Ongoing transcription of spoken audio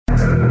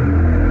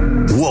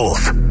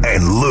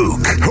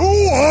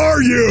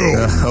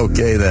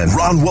Okay, then.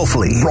 Ron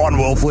Wolfley. Ron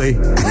Wolfley.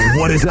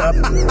 What is up?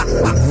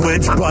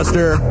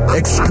 Witchbuster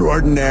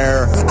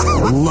extraordinaire.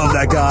 Love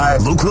that guy.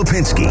 Luke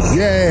Lipinski.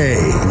 Yay.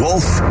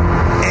 Wolf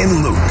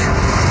and Luke.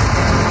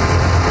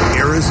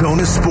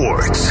 Arizona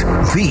Sports,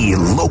 the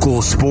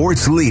local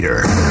sports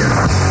leader.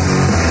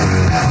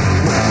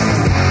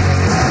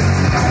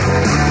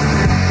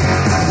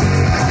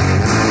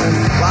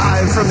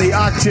 Live from the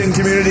Auction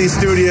Community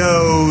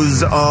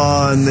Studios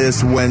on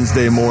this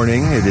Wednesday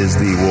morning, it is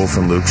the Wolf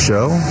and Luke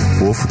Show.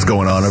 Wolf, what's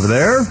going on over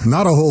there?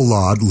 Not a whole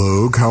lot,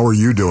 Luke. How are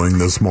you doing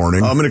this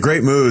morning? I'm in a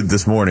great mood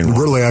this morning.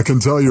 Really, I can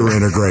tell you're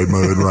in a great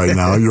mood right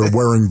now. You're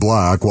wearing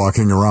black,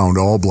 walking around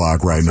all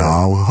black right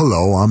now.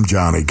 Hello, I'm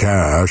Johnny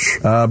Cash.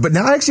 But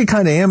now I actually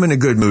kind of am in a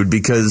good mood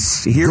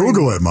because here...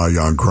 Google it, my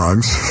young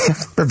crunks.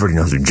 Everybody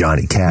knows who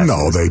Johnny Cash is.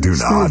 No, they do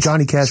not.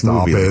 Johnny Cash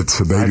Stop movie. it.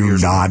 They do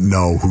not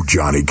know who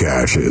Johnny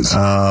Cash is.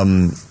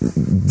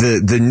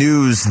 The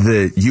news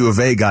that U of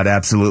A got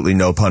absolutely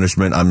no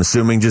punishment, I'm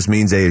assuming just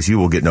means ASU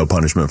will get no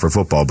punishment for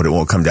football, but it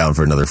won't come down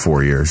for another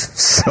 4 years.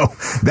 So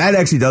that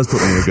actually does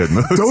put me in a good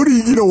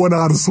mood.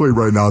 Honestly,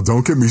 right now,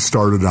 don't get me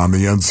started on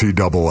the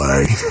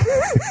NCAA.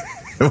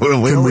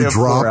 Can we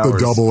drop the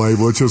double A?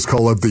 Let's just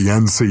call it the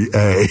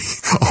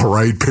NCA. All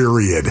right,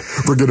 period.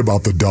 Forget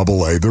about the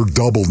double A. They're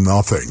double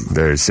nothing.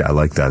 I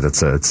like that.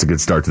 It's a good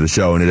start to the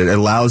show, and it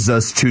allows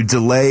us to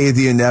delay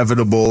the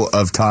inevitable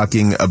of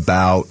talking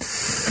about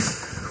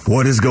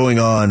what is going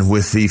on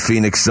with the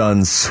Phoenix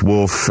Suns.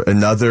 Wolf,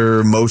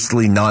 another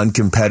mostly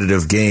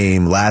non-competitive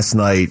game last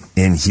night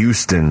in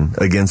Houston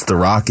against the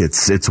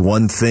Rockets. It's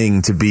one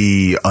thing to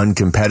be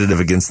uncompetitive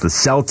against the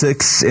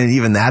Celtics, and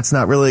even that's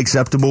not really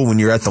acceptable when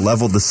you're at the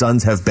level the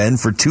Suns have been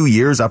for 2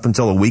 years up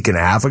until a week and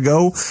a half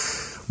ago.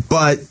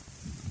 But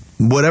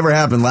whatever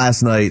happened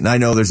last night, and I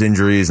know there's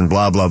injuries and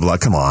blah, blah, blah.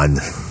 Come on.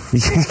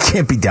 You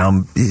can't be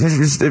down.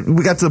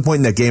 We got to the point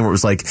in that game where it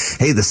was like,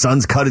 hey, the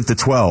Suns cut it to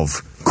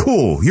 12.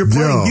 Cool. You're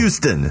playing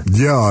Houston.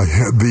 Yeah,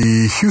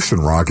 the Houston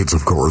Rockets,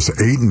 of course,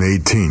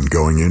 8-18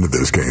 going into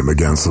this game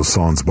against the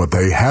Suns, but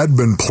they had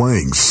been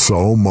playing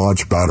so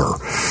much better.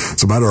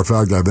 As a matter of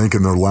fact, I think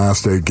in their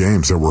last 8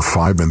 games, they were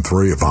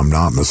 5-3, if I'm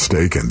not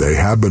mistaken. They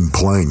have been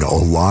playing a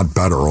lot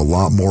better, a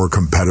lot more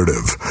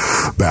competitive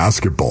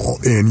basketball.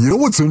 And you know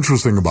what's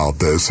interesting about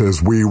this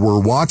is we were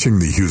watching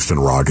the Houston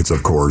Rockets,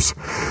 of course,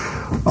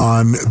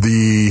 on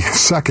the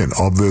 2nd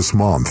of this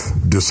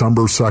month,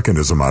 December 2nd,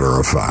 as a matter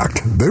of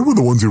fact. They were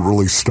the ones who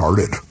really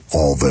started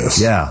all this.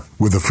 Yeah.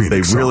 With the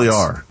Phoenix Suns. They really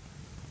are.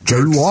 They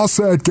lost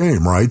that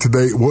game, right?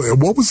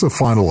 What was the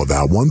final of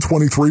that?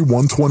 123,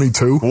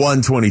 122?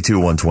 122,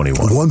 121.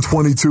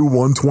 122,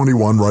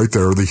 121 right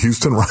there. The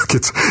Houston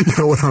Rockets. You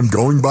know what? I'm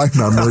going by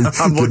memory.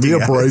 Give me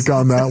a break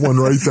on that one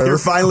right there.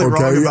 You're finally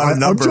wrong about a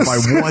number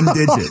by one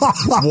digit.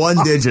 One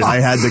digit.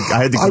 I had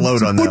to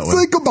gloat on that one. But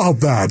think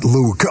about that,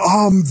 Luke.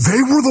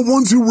 They were the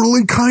ones who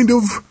really kind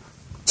of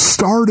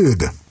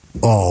started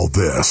all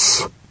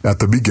this at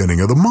the beginning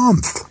of the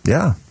month.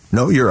 Yeah.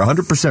 No, you're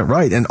 100%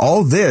 right. And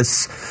all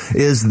this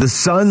is the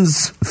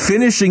Suns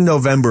finishing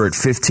November at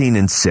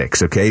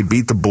 15-6, okay?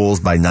 Beat the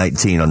Bulls by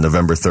 19 on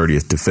November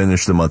 30th to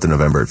finish the month of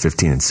November at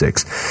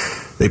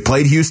 15-6. They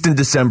played Houston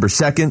December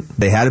 2nd.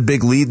 They had a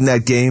big lead in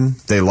that game.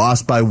 They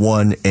lost by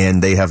 1,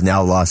 and they have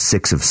now lost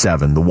 6 of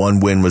 7. The one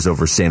win was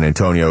over San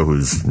Antonio,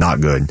 who's not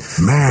good.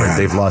 Man. But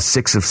they've lost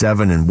 6 of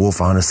 7, and Wolf,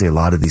 honestly, a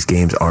lot of these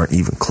games aren't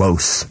even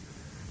close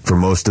for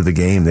most of the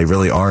game. They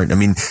really aren't. I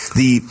mean,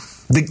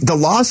 the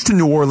loss to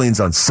New Orleans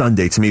on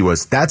Sunday to me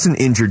was that's an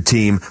injured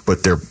team,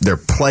 but they're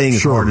playing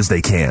as hard as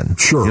they can.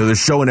 Sure. You know, they're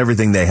showing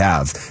everything they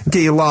have.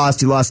 Okay, you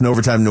lost in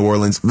overtime in New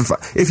Orleans.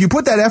 If you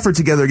put that effort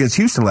together against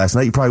Houston last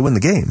night, you probably win the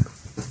game.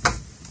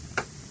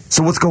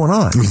 So what's going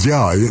on?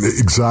 Yeah,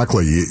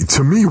 exactly.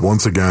 To me,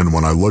 once again,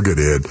 when I look at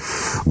it,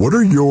 what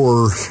are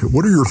your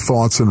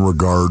thoughts in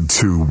regard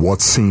to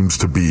what seems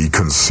to be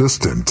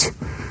consistent?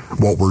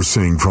 What we're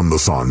seeing from the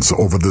Suns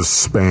over this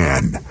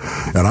span.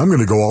 And I'm going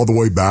to go all the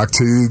way back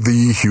to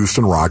the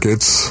Houston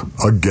Rockets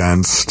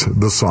against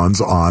the Suns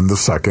on the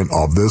 2nd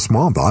of this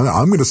month.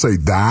 I'm going to say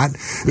that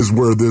is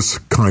where this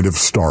kind of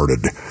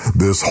started,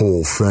 this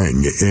whole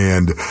thing.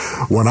 And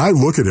when I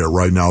look at it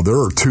right now, there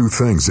are 2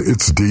 things.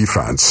 It's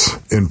defense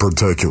in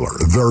particular,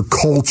 their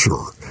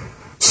culture.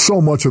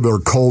 So much of their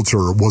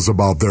culture was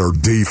about their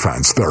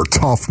defense, their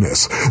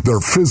toughness, their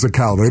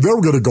physicality. They were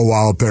going to go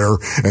out there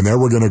and they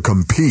were going to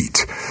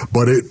compete.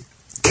 But it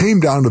came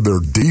down to their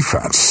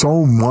defense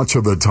so much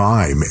of the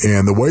time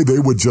and the way they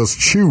would just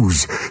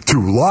choose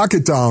to lock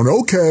it down.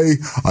 Okay,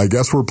 I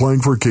guess we're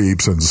playing for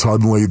keeps. And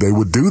suddenly they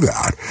would do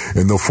that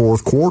in the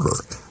 4th quarter.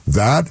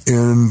 That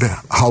and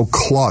how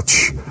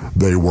clutch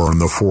they were in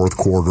the 4th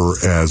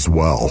quarter as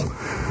well.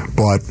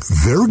 But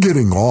they're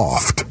getting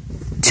off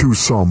to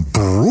some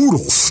brutal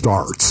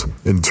starts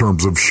in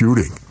terms of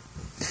shooting.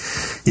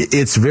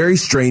 It's very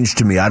strange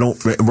to me.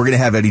 We're going to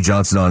have Eddie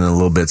Johnson on in a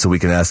little bit so we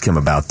can ask him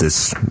about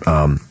this.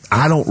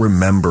 I don't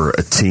remember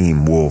a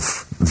team,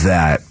 Wolf,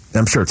 that,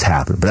 I'm sure it's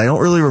happened, but I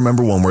don't really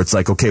remember one where it's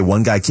like, okay,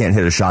 one guy can't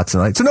hit a shot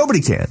tonight, so nobody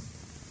can.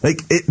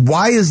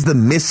 Why is the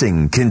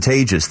missing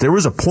contagious? There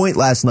was a point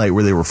last night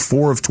where they were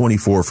 4 of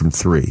 24 from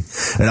 3.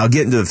 And I'll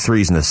get into the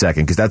threes in a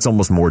second because that's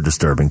almost more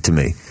disturbing to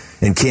me.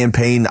 And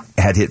Campaign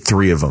had hit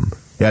 3 of them.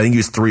 Yeah, I think he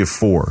was 3 of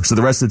 4. So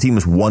the rest of the team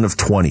was 1 of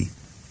 20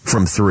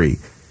 from 3.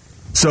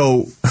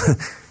 So,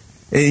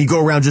 and you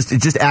go around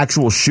just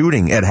actual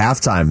shooting at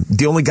halftime.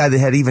 The only guy that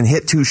had even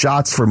hit 2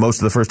 shots for most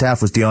of the first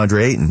half was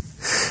DeAndre Ayton.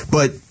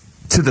 But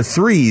to the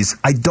threes,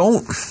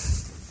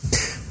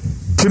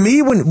 to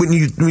me, when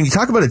you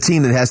talk about a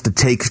team that has to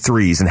take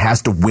threes and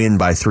has to win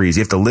by threes,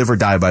 you have to live or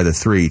die by the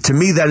 3. To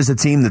me, that is a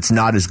team that's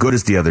not as good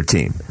as the other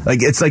team.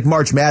 It's like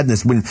March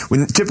Madness. When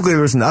typically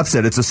there's an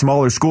upset, it's a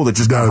smaller school that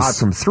just got hot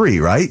from 3,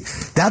 right?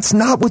 That's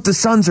not what the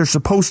Suns are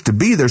supposed to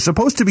be. They're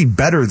supposed to be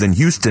better than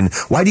Houston.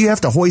 Why do you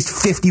have to hoist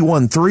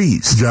 51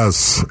 threes?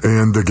 Yes,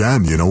 and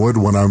again, you know what?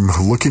 When I'm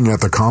looking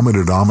at the common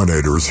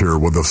denominators here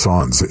with the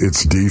Suns,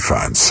 it's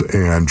defense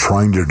and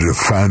trying to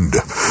defend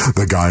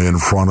the guy in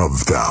front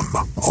of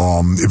them.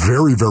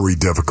 Very, very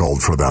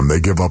difficult for them.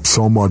 They give up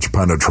so much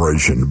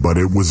penetration, but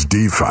it was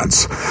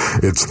defense.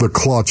 It's the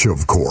clutch,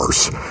 of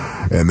course.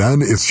 And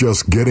then it's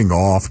just getting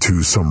off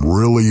to some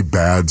really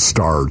bad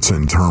starts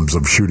in terms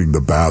of shooting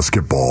the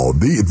basketball.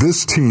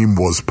 This team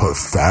was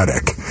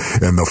pathetic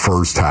in the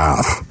first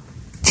half.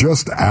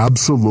 Just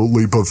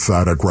absolutely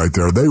pathetic right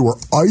there. They were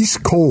ice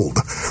cold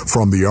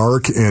from the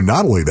arc, and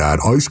not only that,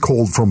 ice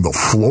cold from the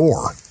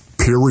floor,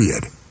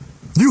 period.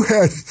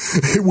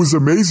 It was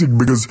amazing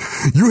because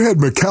you had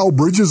Mikal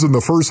Bridges in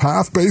the first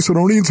half,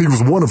 Basinonians. He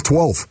was 1 of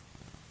 12.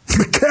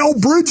 Mikal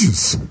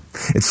Bridges.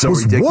 It's so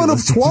was ridiculous. 1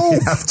 of 12. You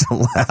have to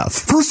laugh.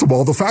 First of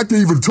all, the fact that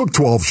he even took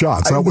 12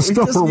 shots, that was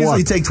number one. He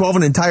usually take 12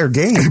 an entire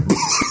game.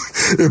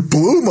 It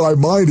blew my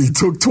mind. He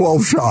took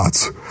 12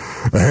 shots.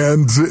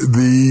 And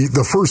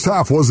the first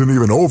half wasn't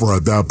even over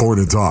at that point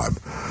in time.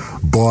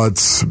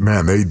 But,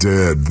 man, they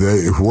did.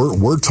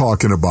 We're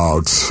talking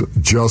about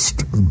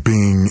just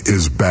being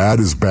as bad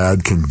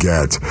can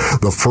get.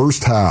 The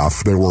first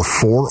half, they were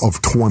 4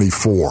 of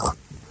 24.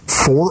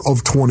 4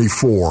 of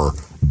 24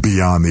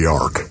 beyond the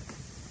arc.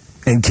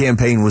 And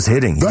Campaign was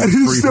hitting. That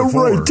is still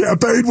right.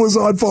 Campaign was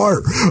on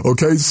fire.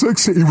 Okay,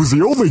 he was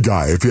the only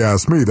guy, if you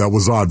ask me, that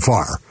was on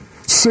fire.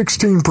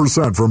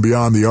 16% from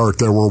beyond the arc.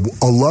 There were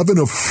 11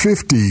 of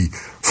 50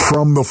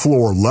 from the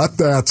floor. Let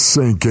that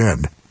sink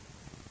in.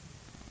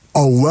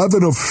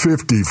 11 of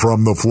 50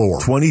 from the floor.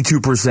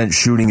 22%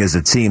 shooting as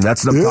a team.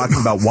 That's what I'm talking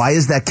about. Why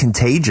is that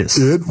contagious?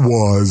 It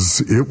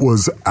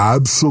was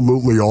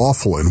absolutely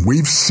awful. And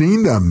we've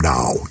seen them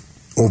now,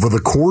 over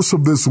the course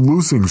of this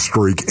losing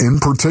streak in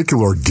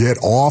particular, get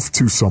off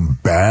to some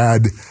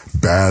bad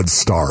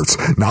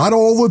starts. Not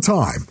all the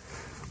time,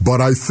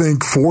 but I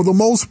think for the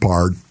most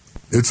part,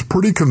 it's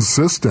pretty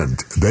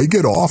consistent. They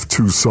get off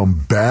to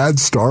some bad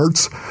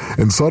starts,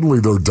 and suddenly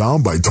they're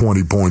down by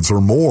 20 points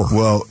or more.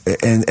 Well,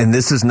 and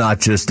this is not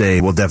just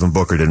Devin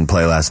Booker didn't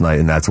play last night,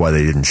 and that's why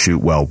they didn't shoot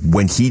well.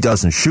 When he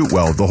doesn't shoot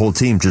well, the whole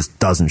team just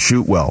doesn't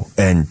shoot well.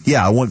 And,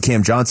 yeah, I want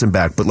Cam Johnson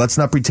back, but let's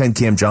not pretend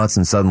Cam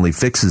Johnson suddenly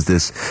fixes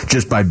this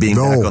just by being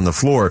back on the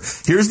floor.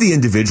 Here's the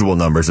individual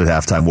numbers at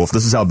halftime, Wolf.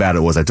 This is how bad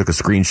it was. I took a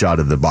screenshot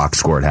of the box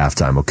score at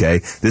halftime, okay?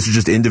 This is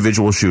just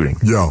individual shooting.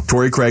 Yeah.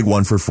 Torrey Craig,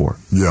 1 for 4.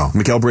 Yeah.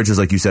 Mikal Bridges,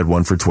 like you said,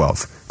 1 for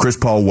 12. Chris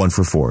Paul, 1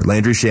 for 4.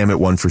 Landry Shamet,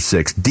 1 for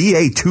 6.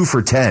 D.A., 2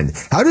 for 10.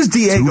 How does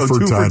D.A. go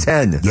 2 for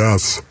 10?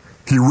 Yes.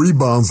 He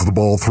rebounds the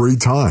ball 3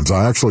 times.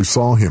 I actually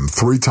saw him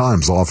 3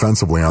 times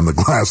offensively on the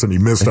glass, and he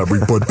missed every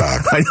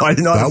putback. I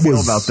didn't know how to feel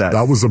about that.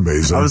 That was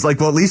amazing. I was like,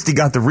 well, at least he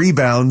got the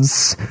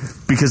rebounds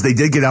because they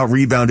did get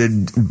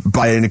out-rebounded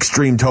by an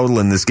extreme total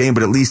in this game,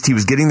 but at least he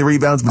was getting the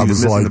rebounds, but he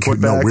was missing the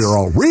putbacks. No, we were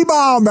all,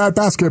 rebound that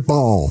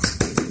basketball.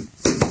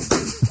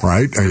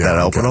 Right? Yeah, that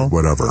help at all?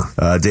 Whatever.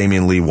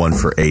 Damian Lee, 1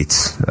 for 8.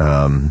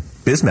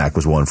 Bismack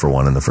was 1 for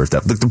 1 in the first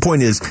half. The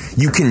point is,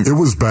 it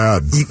was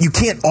bad. You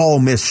can't all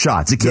miss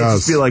shots. It can't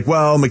just be like,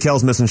 well,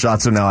 Mikel's missing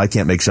shots, so now I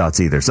can't make shots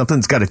either.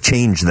 Something's got to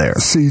change there.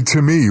 See,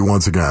 to me,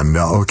 once again,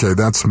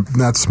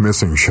 that's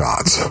missing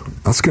shots.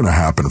 That's going to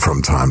happen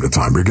from time to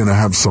time. You're going to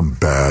have some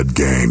bad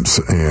games,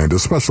 and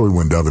especially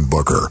when Devin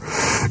Booker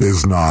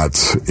is not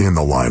in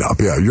the lineup.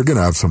 Yeah, you're going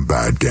to have some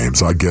bad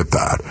games. I get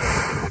that.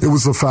 It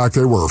was the fact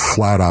they were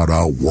flat out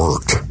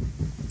outworked.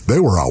 They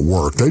were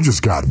outworked. They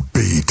just got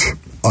beat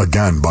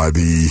again by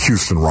the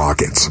Houston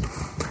Rockets.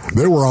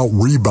 They were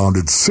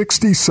out-rebounded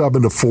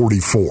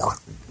 67-44.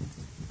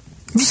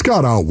 Just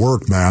got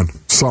outworked, man.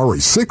 Sorry,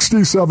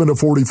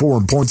 67-44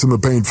 and points in the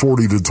paint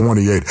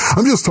 40-28.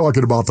 I'm just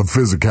talking about the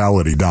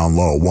physicality down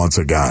low once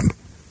again.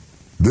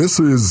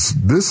 This is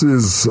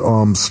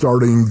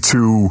starting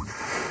to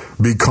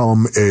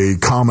become a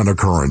common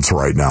occurrence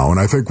right now, and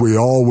I think we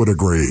all would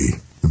agree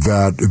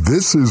that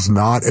this is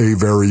not a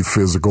very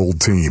physical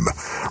team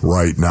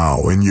right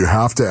now. And you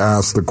have to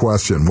ask the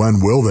question,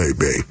 when will they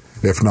be?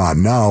 If not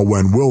now,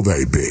 when will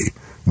they be?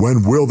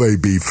 When will they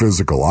be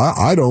physical?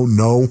 I don't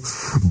know,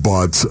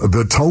 but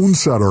the tone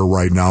setter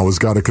right now has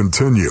got to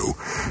continue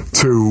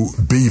to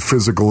be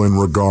physical in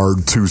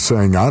regard to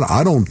saying,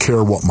 I don't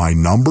care what my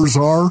numbers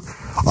are.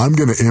 I'm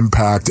going to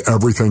impact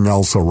everything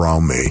else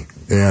around me.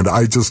 And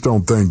I just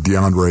don't think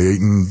DeAndre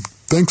Ayton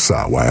thinks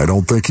that way. I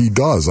don't think he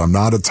does. I'm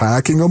not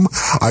attacking him.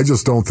 I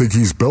just don't think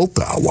he's built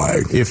that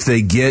way. If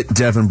they get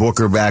Devin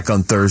Booker back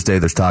on Thursday,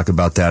 there's talk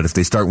about that. If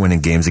they start winning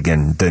games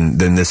again, then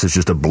this is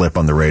just a blip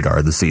on the radar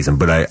of the season.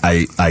 But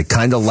I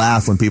kind of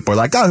laugh when people are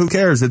like, oh, who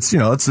cares? It's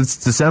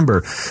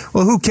December.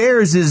 Well, who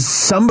cares is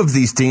some of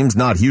these teams,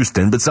 not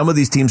Houston, but some of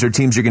these teams are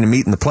teams you're going to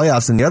meet in the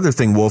playoffs. And the other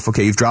thing, Wolf,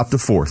 okay, you've dropped to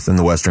 4th in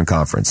the Western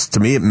Conference.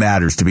 To me, it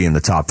matters to be in the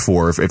top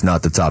 4, if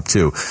not the top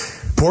 2.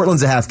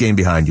 Portland's a half game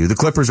behind you. The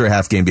Clippers are a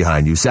half game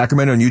behind you.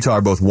 Sacramento and Utah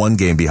are both 1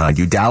 game behind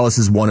you. Dallas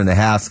is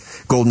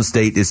 1.5. Golden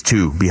State is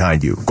 2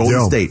 behind you.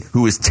 Golden State,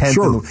 who is 10th.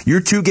 Sure. You're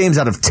 2 games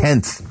out of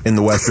 10th in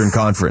the Western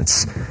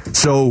Conference.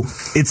 So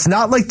it's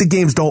not like the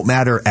games don't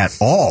matter at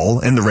all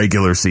in the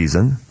regular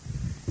season.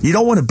 You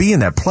don't want to be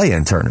in that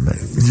play-in tournament.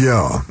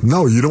 Yeah.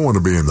 No, you don't want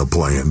to be in the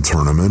play-in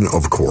tournament,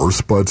 of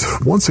course. But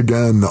once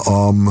again,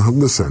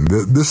 listen,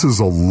 this is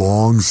a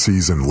long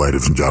season,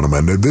 ladies and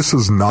gentlemen. This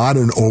is not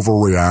an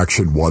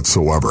overreaction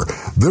whatsoever.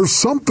 There's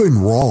something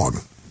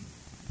wrong.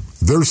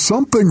 There's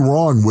something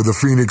wrong with the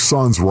Phoenix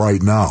Suns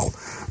right now.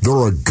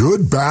 They're a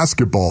good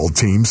basketball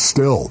team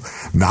still.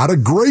 Not a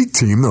great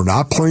team. They're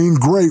not playing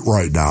great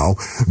right now.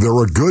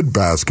 They're a good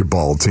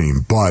basketball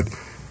team. But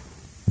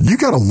you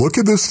got to look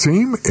at this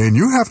team, and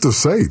you have to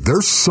say,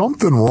 there's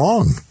something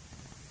wrong.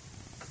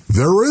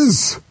 There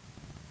is.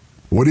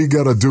 What do you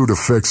got to do to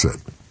fix it?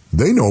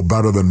 They know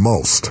better than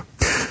most.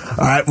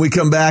 All right, we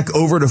come back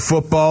over to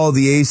football.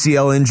 The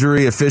ACL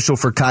injury official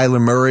for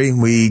Kyler Murray.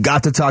 We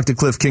got to talk to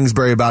Cliff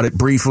Kingsbury about it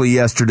briefly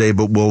yesterday,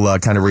 but we'll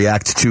kind of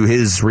react to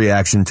his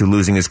reaction to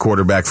losing his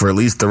quarterback for at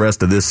least the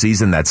rest of this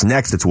season. That's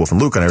next. It's Wolf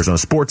and Luke on Arizona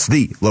Sports,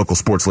 the local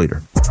sports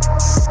leader.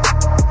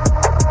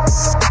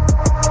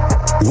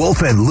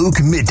 Wolf and Luke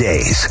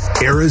Middays,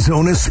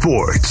 Arizona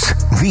Sports,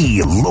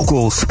 the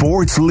local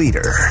sports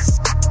leader.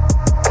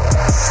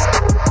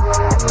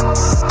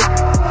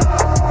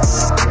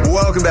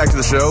 Welcome back to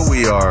the show.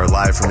 We are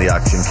live from the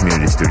Auction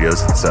Community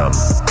Studios. It's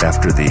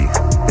after the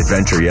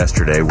adventure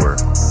yesterday where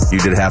you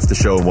did half the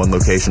show in one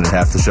location and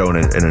half the show in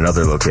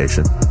another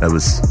location. That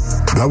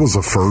was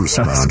a first,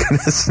 man. I was going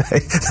to say,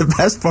 the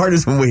best part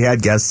is when we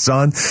had guests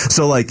on.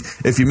 So, like,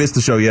 if you missed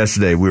the show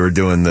yesterday, we were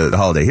doing the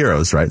Holiday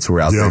Heroes, right? So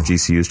we're out there at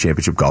GCU's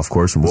Championship Golf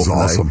Course. And it was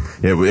awesome.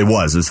 It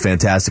was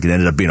fantastic. It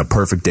ended up being a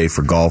perfect day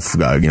for golf.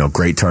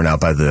 Great turnout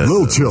by the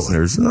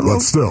listeners. But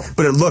still.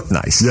 But it looked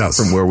nice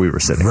from where we were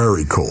sitting.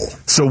 Very cool.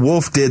 So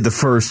Wolf did the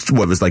first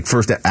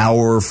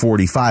hour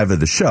 45 of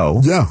the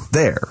show. Yeah.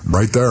 There.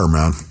 Right there,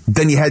 man.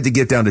 Then you had to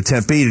get down to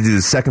Tempe to do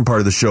the second part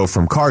of the show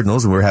from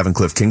Cardinals, and we were having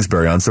Cliff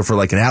Kingsbury on. So for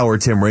like an hour,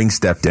 Tim Ring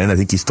stepped in. I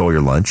think he stole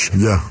your lunch.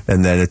 Yeah.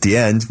 And then at the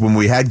end, when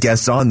we had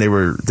guests on, they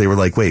were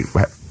like, wait,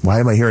 why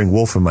am I hearing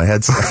Wolf in my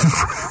headset?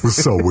 It was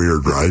so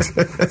weird, right?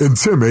 And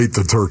Tim ate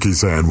the turkey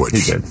sandwich.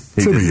 He did.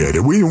 Timmy ate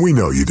it. We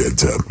know you did,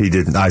 Tim. He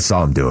didn't. I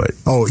saw him do it.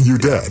 Oh, you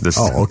did?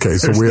 Okay.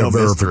 So we have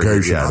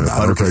verification on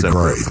that. Okay,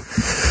 great.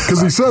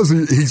 Because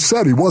he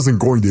said he wasn't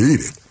going to eat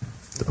it.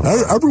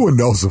 Everyone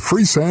knows a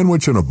free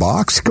sandwich in a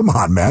box. Come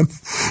on, man.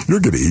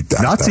 You're going to eat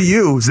that. Not to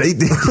you.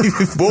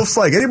 Wolf's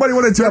like, anybody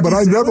want to tell but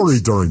I never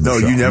eat during the show.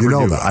 No, you never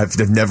do. That.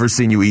 I've never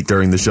seen you eat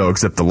during the show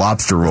except the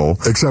lobster roll.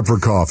 Except for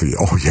coffee.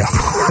 Oh, yeah.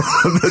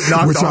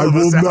 Which I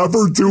will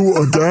never do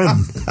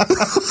again.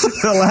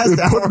 It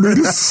put me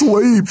to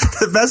sleep.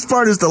 The best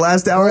part is the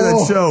last hour of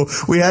that show,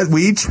 we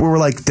were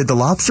like, did the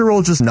lobster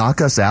roll just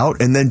knock us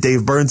out? And then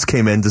Dave Burns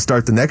came in to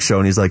start the next show,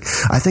 and he's like,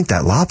 I think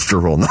that lobster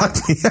roll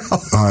knocked me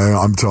out.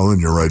 I'm telling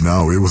you right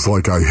now, it was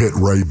like I hit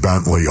Ray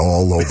Bentley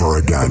all over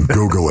again.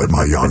 Google it,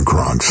 my young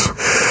crunks.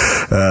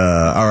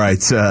 All right,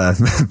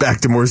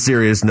 back to more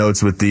serious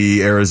notes with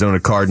the Arizona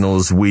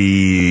Cardinals.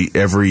 We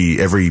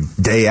every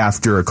day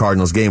after a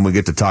Cardinals game, we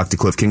get to talk to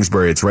Cliff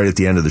Kingsbury. It's right at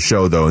the end of the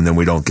show, though, and then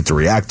we don't get to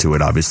react to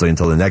it, obviously,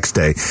 until the next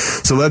day.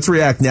 So let's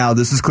react now.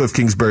 This is Cliff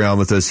Kingsbury on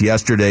with us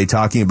yesterday,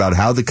 talking about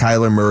how the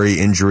Kyler Murray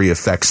injury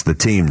affects the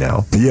team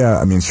now. Yeah,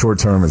 I mean, short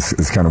term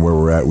is kind of where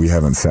we're at. We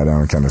haven't sat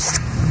down and kind of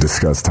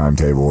discussed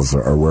timetables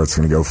or where it's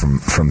going to go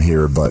from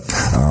here, but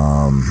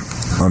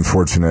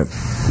unfortunate,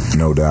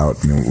 no doubt.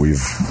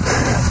 We've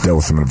dealt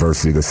with some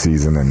adversity this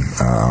season, and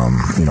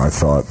I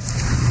thought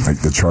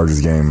like the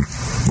Chargers game,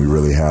 we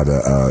really had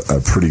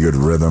a pretty good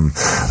rhythm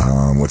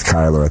with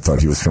Kyler. I thought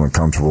he was feeling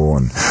comfortable,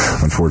 and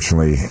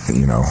unfortunately,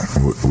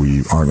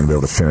 we aren't going to be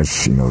able to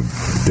finish,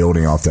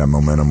 building off that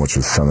momentum, which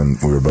was something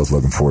we were both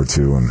looking forward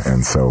to,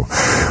 and so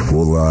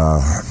we'll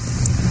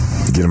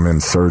get him in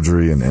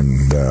surgery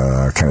and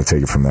kind of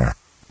take it from there.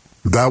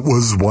 That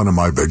was one of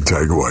my big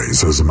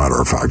takeaways, as a matter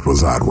of fact,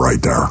 was that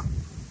right there.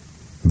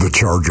 The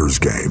Chargers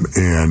game.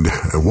 And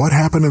what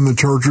happened in the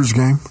Chargers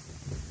game?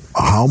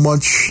 How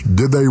much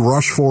did they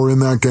rush for in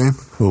that game?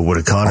 Well, what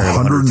did Connor have?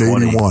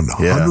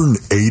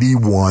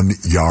 181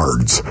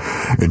 yards.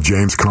 And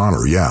James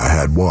Conner,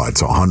 had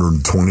what?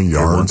 120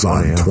 yards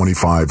on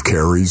 25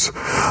 carries.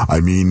 I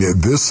mean,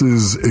 this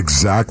is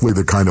exactly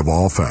the kind of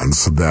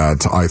offense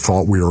that I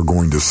thought we were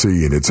going to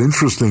see. And it's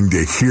interesting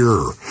to hear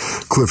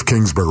Cliff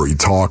Kingsbury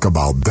talk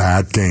about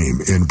that game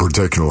in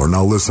particular.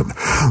 Now, listen,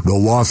 the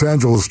Los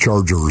Angeles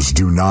Chargers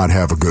do not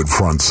have a good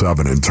front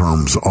seven in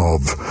terms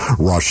of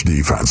rush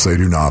defense. They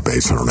do not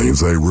base their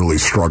names. They really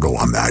struggle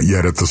on that.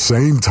 Yet at the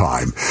same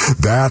time,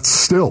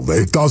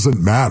 it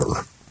doesn't matter.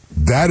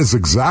 That is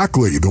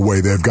exactly the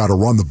way they've got to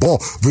run the ball.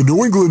 The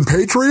New England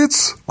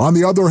Patriots, on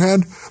the other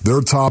hand,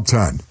 they're top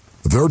 10.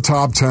 They're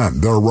top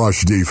 10, their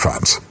rush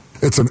defense.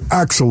 It's an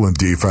excellent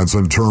defense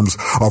in terms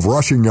of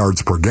rushing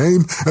yards per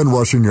game and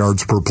rushing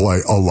yards per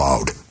play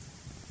allowed.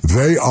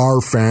 They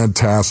are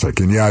fantastic.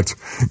 And yet,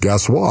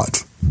 guess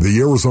what?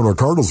 The Arizona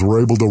Cardinals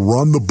were able to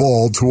run the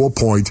ball to a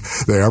point.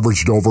 They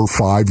averaged over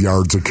 5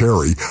 yards a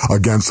carry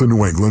against the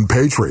New England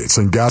Patriots.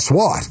 And guess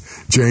what?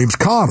 James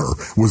Conner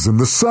was in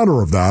the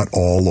center of that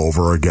all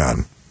over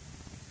again.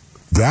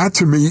 That,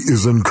 to me,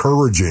 is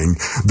encouraging.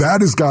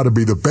 That has got to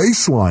be the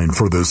baseline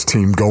for this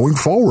team going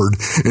forward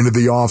into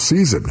the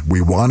offseason.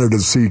 We wanted to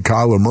see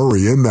Kyler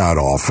Murray in that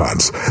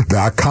offense,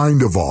 that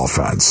kind of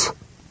offense.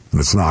 And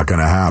it's not going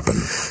to happen.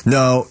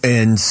 No,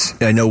 and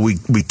I know we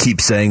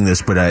keep saying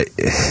this, but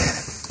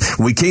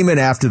we came in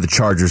after the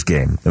Chargers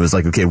game. It was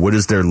like, okay, what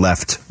is there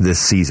left this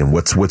season?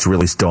 What's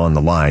really still on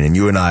the line? And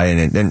you and I,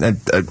 and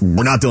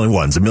we're not the only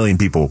ones. A million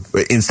people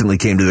instantly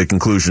came to the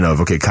conclusion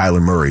of, okay,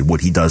 Kyler Murray,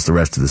 what he does the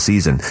rest of the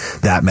season,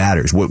 that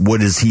matters.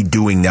 What is he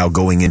doing now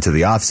going into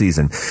the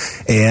offseason?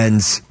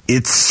 And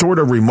it's sort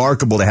of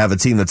remarkable to have a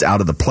team that's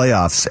out of the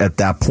playoffs at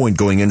that point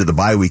going into the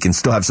bye week and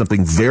still have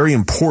something very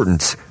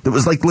important that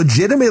was like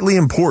legitimately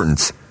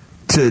important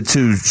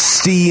to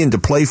see and to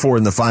play for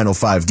in the final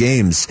 5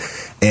 games.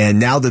 And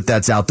now that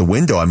that's out the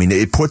window, I mean,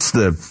 it puts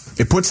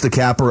the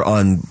capper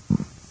on,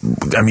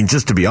 I mean,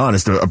 just to be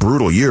honest, a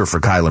brutal year for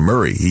Kyler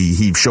Murray.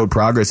 He showed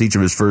progress each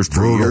of his first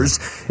 3 years.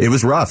 It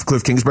was rough.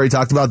 Cliff Kingsbury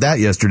talked about that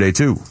yesterday,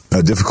 too.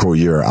 A difficult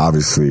year,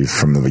 obviously,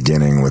 from the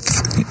beginning with,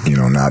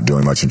 not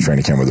doing much in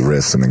training camp with the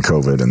wrist and then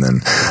COVID and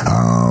then,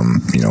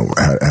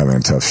 having a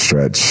tough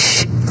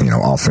stretch,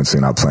 offensively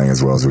not playing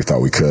as well as we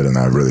thought we could. And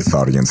I really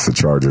thought against the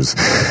Chargers,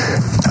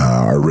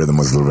 our rhythm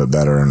was a little bit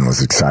better and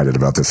was excited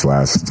about this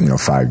last,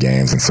 5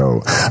 games. And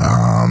so,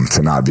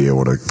 to not be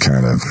able to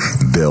kind of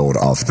build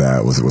off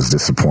that was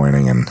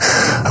disappointing and,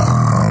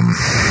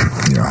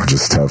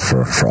 just tough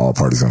for all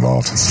parties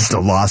involved. It's just a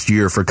lost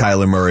year for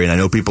Kyler Murray, and I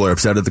know people are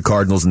upset at the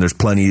Cardinals, and there's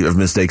plenty of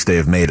mistakes they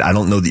have made. I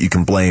don't know that you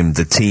can blame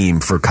the team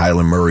for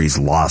Kyler Murray's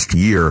lost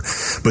year,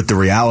 but the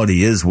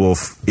reality is,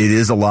 Wolf, it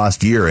is a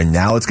lost year, and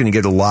now it's going to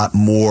get a lot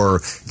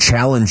more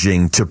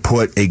challenging to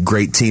put a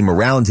great team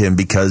around him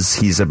because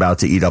he's about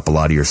to eat up a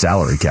lot of your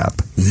salary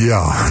cap.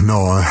 Yeah,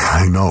 no,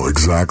 I know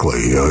exactly.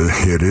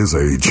 It is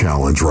a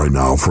challenge right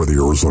now for the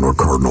Arizona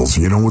Cardinals.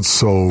 You know what's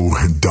so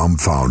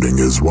dumbfounding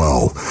as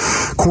well?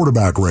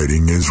 Quarterback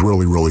rating is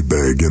really, really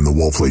big in the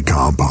Wolfley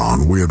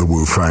compound. We are the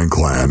Wu Fang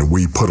clan.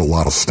 We put a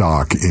lot of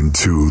stock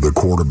into the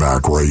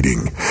quarterback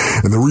rating.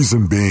 And the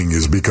reason being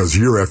is because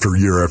year after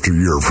year after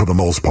year, for the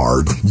most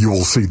part, you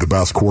will see the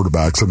best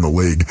quarterbacks in the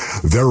league.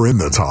 They're in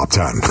the top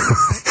 10.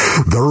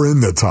 They're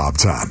in the top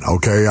 10,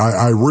 okay?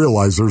 I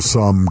realize there's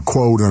some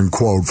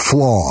quote-unquote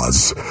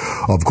flaws,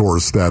 of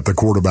course, that the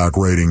quarterback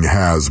rating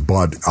has,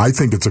 but I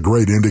think it's a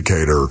great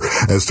indicator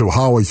as to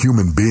how a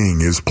human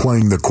being is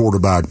playing the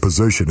quarterback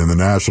position in the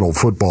National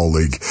Football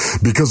League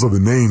because of the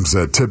names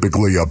that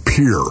typically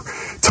appear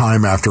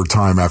time after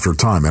time after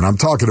time. And I'm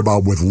talking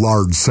about with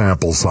large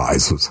sample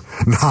sizes,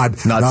 not a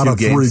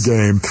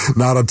 3-game,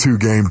 not a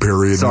 2-game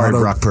period. Sorry,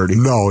 Brock Purdy.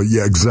 No,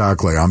 yeah,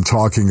 exactly. I'm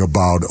talking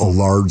about a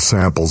large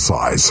sample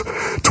size,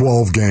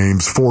 12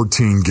 games,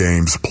 14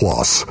 games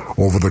plus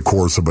over the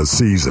course of a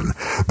season.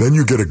 Then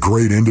you get a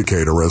great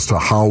indicator as to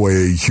how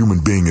a human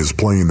being is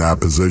playing that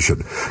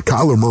position.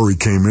 Kyler Murray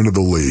came into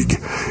the league,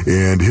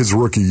 and his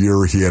rookie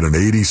year, he had an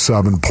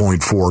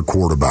 87.4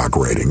 quarterback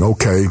rating.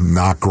 Okay,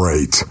 not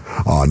great.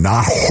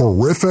 Not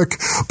horrific,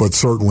 but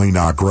certainly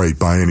not great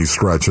by any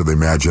stretch of the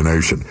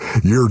imagination.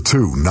 Year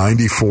 2,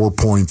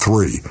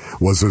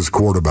 94.3 was his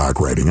quarterback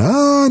rating.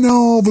 Now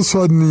all of a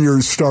sudden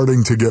you're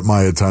starting to get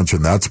my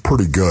attention. That's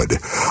pretty good.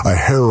 A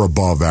hair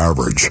above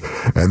average.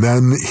 And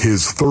then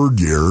his third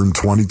year in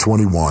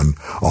 2021,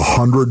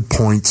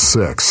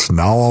 100.6.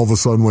 Now all of a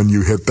sudden when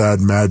you hit that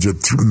magic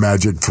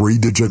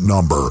 3-digit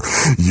number,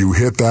 you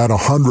hit that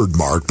 100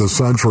 mark, the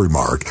century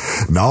mark.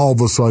 Now all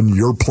of a sudden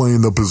you're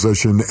playing the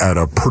position at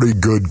a pretty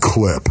good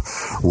clip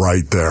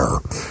right there.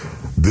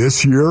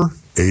 This year,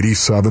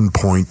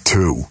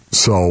 87.2.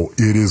 So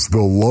it is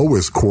the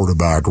lowest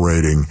quarterback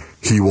rating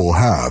he will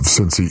have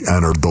since he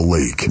entered the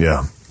league.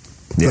 Yeah.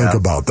 Think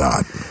about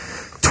that.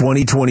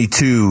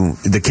 2022,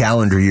 the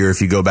calendar year,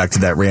 if you go back to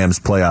that Rams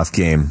playoff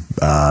game,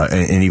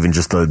 and even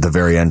just the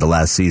very end of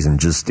last season,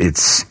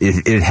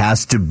 it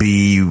has to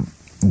be,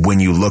 when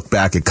you look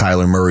back at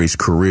Kyler Murray's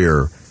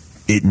career,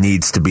 it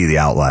needs to be the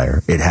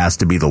outlier. It has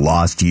to be the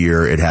lost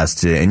year. It has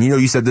to, and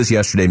you said this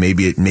yesterday.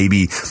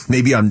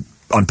 Maybe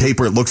on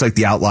paper, it looks like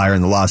the outlier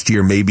in the lost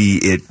year. Maybe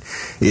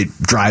it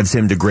drives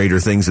him to greater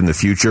things in the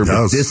future.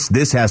 But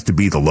this has to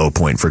be the low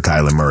point for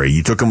Kyler Murray.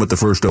 You took him with the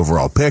first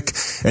overall pick,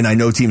 and I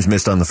know teams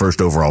missed on the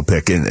first overall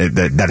pick, and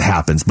that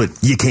happens. But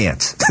you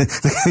can't.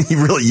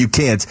 You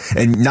can't.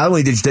 And not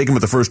only did you take him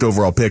with the first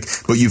overall pick,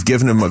 but you've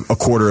given him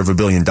 $250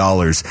 million.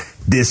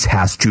 This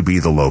has to be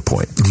the low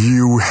point.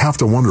 You have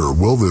to wonder,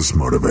 will this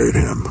motivate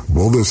him?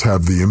 Will this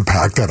have the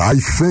impact that I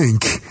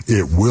think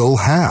it will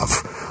have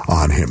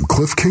on him?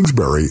 Cliff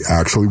Kingsbury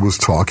actually was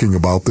talking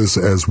about this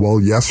as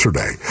well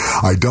yesterday.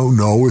 I don't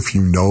know if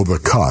you know the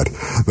cut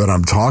that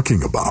I'm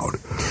talking about,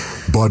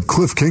 but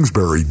Cliff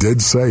Kingsbury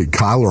did say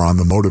Kyler on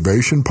the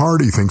motivation part,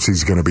 he thinks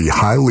he's going to be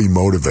highly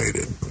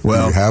motivated.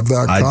 Well, do you have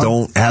that cut? I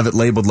don't have it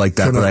labeled like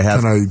that, but I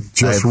have. Can I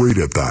just read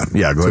it then?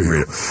 Yeah, go ahead and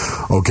read it.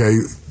 Okay.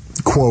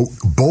 Quote,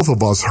 both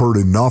of us heard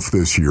enough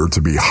this year to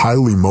be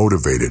highly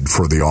motivated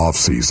for the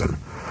offseason.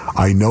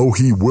 I know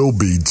he will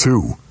be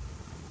too.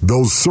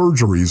 Those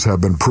surgeries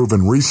have been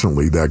proven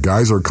recently that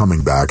guys are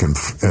coming back and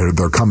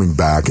they're coming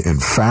back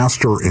and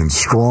faster and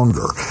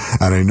stronger.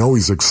 And I know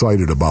he's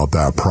excited about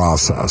that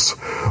process.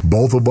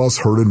 Both of us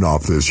heard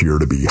enough this year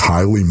to be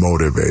highly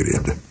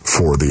motivated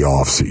for the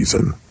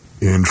offseason.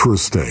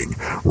 Interesting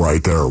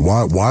right there.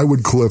 Why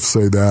would Cliff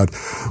say that?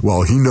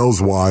 Well, he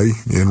knows why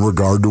in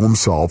regard to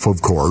himself,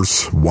 of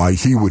course, why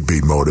he would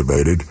be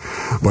motivated.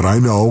 But I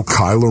know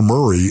Kyler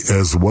Murray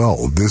as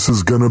well. This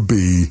is going to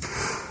be,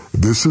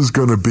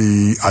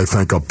 I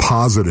think, a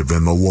positive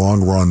in the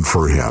long run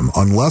for him.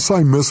 Unless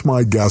I miss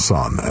my guess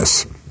on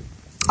this,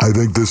 I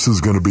think this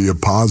is going to be a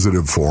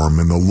positive for him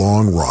in the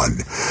long run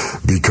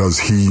because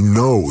he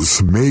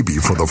knows maybe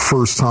for the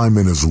first time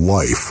in his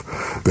life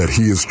that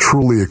he has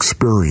truly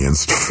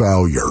experienced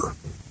failure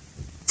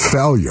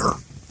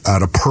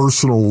at a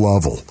personal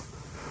level.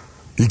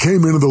 He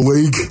came into the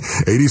league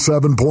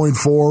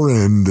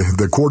 87.4 and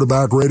the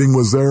quarterback rating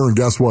was there, and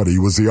guess what? He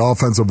was the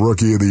offensive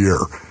rookie of the year.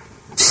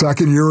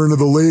 Second year into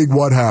the league,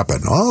 what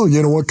happened? Oh,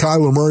 you know what?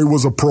 Kyler Murray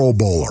was a Pro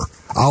Bowler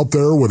out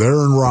there with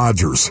Aaron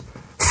Rodgers.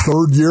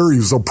 Third year, he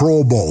was a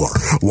Pro Bowler.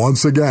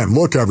 Once again,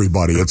 look,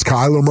 everybody, it's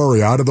Kyler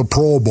Murray out of the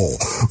Pro Bowl.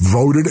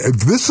 Voted.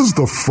 This is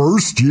the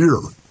first year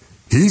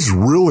he's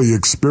really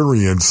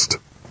experienced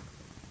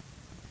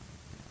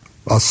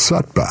a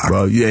setback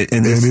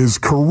in his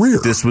career.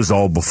 This was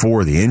all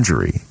before the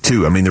injury,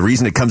 too. I mean, the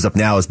reason it comes up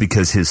now is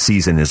because his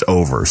season is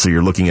over. So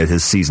you're looking at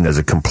his season as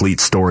a complete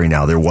story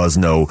now. There was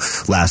no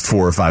last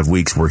 4 or 5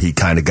 weeks where he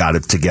kind of got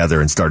it together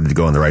and started to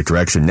go in the right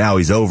direction. Now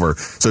he's over.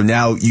 So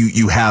now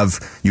you have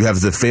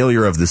the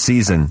failure of the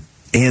season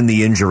and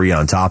the injury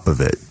on top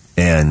of it.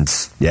 And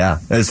yeah,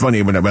 it's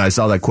funny when I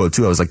saw that quote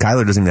too, I was like,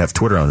 Kyler doesn't even have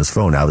Twitter on his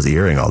phone. How is he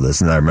hearing all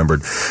this? And I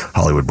remembered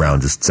Hollywood Brown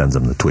just sends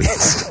him the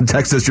tweets.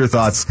 Text us your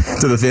thoughts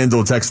to the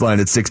FanDuel text line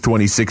at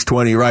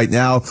 620-620 right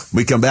now.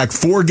 We come back.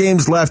 4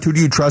 games left. Who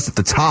do you trust at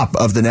the top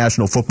of the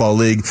National Football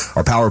League?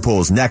 Our power poll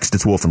is next.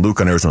 It's Wolf and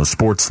Luke on Arizona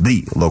Sports,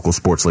 the local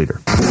sports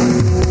leader.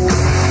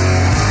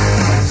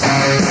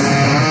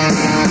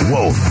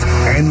 Wolf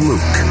and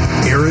Luke,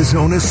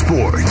 Arizona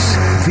Sports,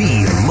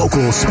 the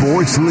local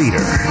sports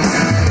leader.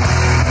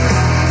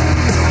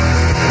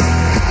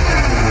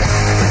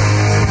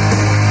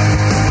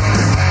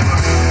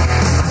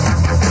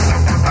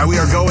 We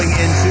are going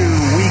into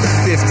week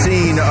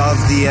 15 of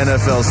the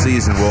NFL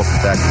season, Wolf. In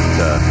fact,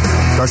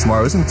 it starts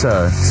tomorrow. Isn't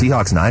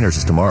Seahawks-Niners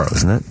is tomorrow,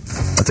 isn't it?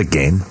 That's a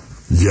game.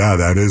 Yeah,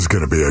 that is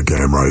going to be a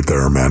game right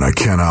there, man. I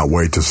cannot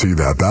wait to see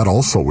that. That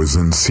also is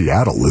in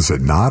Seattle, is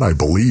it not? I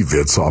believe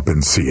it's up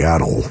in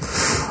Seattle.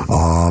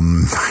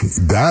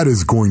 That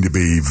is going to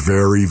be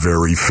very,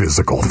 very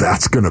physical.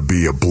 That's going to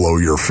be a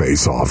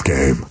blow-your-face-off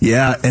game.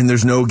 Yeah, and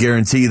there's no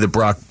guarantee that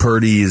Brock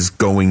Purdy is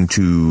going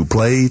to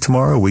play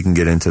tomorrow. We can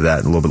get into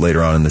that a little bit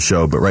later on in the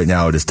show, but right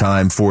now it is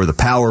time for the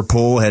power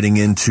poll heading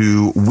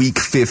into week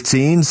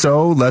 15.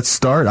 So let's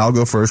start. I'll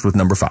go first with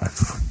number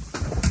 5.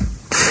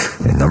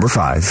 And number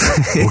 5,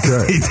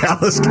 okay.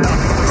 Dallas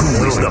Cowboys.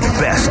 Who is the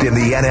best in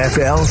the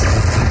NFL?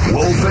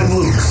 Wolf and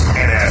Luke's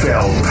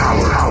NFL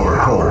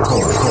Power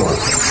Poll.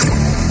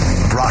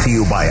 Brought to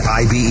you by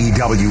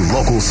IBEW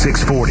Local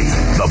 640,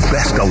 the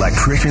best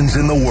electricians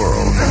in the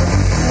world.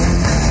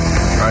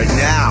 All right,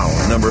 now,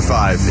 number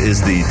 5 is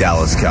the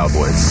Dallas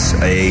Cowboys,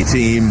 a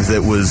team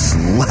that was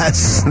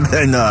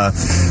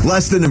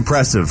less than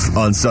impressive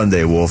on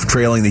Sunday, Wolf,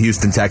 trailing the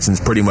Houston Texans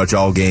pretty much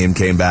all game,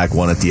 came back,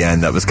 won at the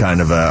end. That was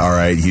kind of all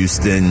right,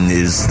 Houston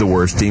is the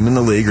worst team in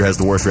the league or has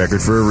the worst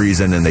record for a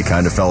reason, and they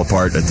kind of fell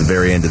apart at the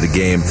very end of the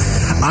game.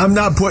 I'm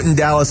not putting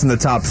Dallas in the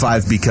top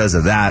 5 because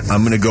of that.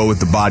 I'm going to go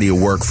with the body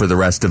of work for the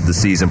rest of the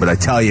season, but I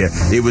tell you,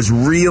 it was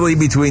really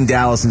between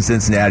Dallas and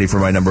Cincinnati for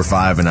my number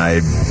 5, and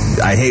I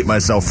hate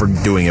myself for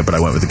doing it, but I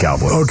went with the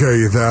Cowboys.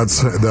 Okay,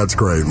 that's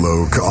great,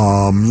 Luke.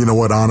 You know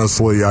what,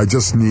 honestly, I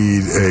just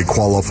need a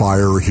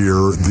qualifier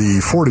here. The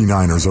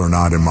 49ers are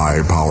not in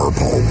my power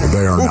poll.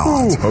 They are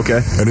not.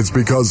 Okay. And it's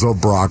because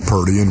of Brock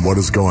Purdy and what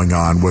is going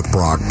on with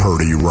Brock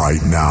Purdy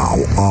right now.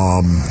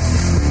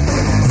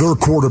 their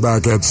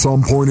quarterback at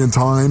some point in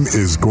time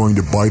is going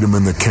to bite them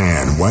in the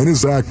can. When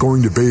is that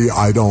going to be?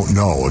 I don't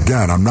know.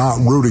 Again, I'm not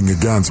rooting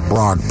against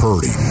Brock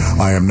Purdy.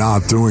 I am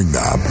not doing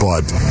that,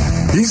 but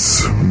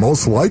he's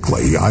most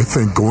likely, I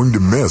think, going to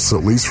miss,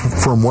 at least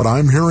from what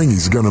I'm hearing,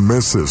 he's going to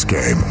miss this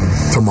game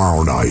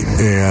tomorrow night.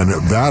 And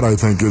that, I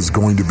think, is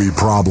going to be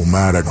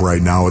problematic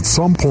right now. At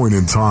some point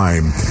in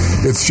time,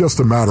 it's just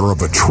a matter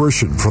of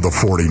attrition for the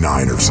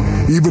 49ers.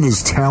 Even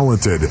as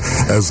talented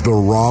as their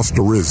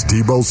roster is,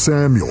 Deebo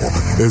Samuel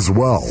as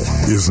well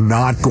is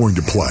not going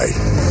to play.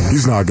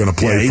 He's not going to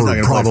play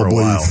for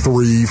probably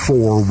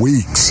 3-4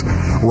 weeks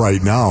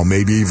right now,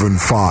 maybe even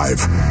 5.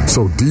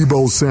 So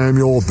Deebo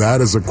Samuel,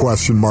 that is a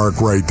question mark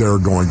right there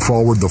going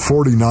forward. The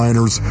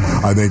 49ers,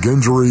 I think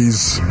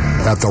injuries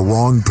at the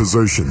wrong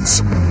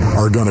positions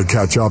are going to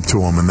catch up to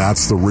them, and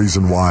that's the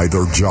reason why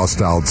they're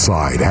just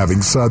outside.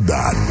 Having said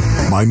that,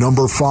 my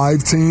number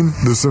 5 team,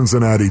 the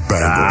Cincinnati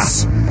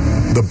Bengals.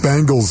 The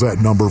Bengals at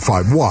number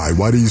 5. Why?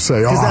 Why do you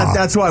say,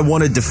 that's why I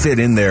wanted to fit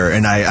in there,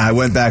 and I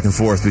went back and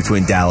forth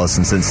between Dallas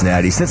and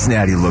Cincinnati.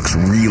 Cincinnati looks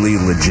really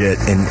legit,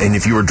 and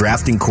if you were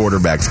drafting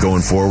quarterbacks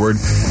going forward,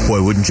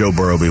 boy, wouldn't Joe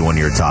Burrow be one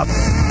of your top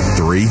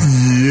 3?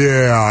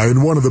 Yeah,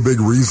 and one of the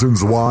big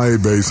reasons why,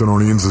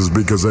 Basinonians, is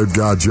because they've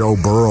got Joe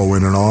Burrow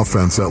in an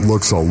offense that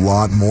looks a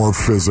lot more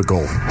physical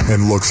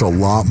and looks a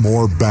lot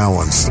more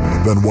balanced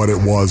than what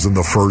it was in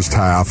the first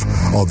half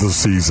of the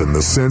season.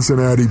 The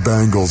Cincinnati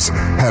Bengals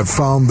have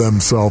found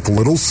themselves a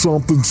little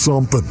something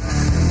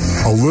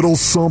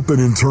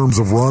in terms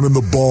of running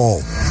the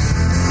ball,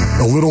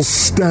 a little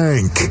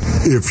stank,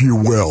 if you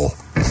will.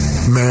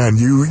 Man,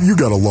 you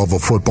gotta love a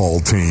football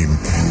team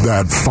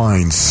that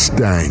finds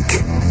stank.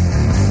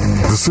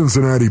 The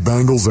Cincinnati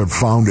Bengals have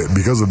found it.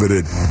 Because of it,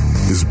 it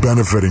is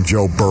benefiting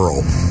Joe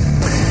Burrow.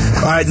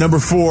 All right, number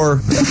 4.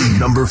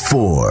 Number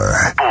 4.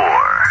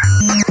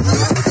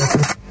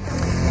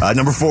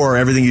 Number 4,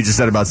 everything you just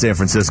said about San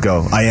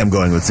Francisco. I am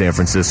going with San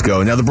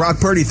Francisco. Now, the Brock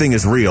Purdy thing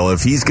is real.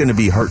 If he's going to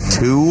be hurt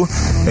too,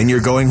 and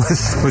you're going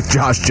with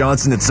Josh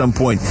Johnson at some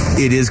point,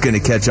 it is going to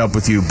catch up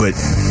with you. But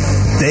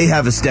they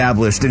have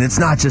established, and it's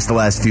not just the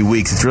last few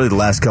weeks, it's really the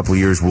last couple of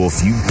years,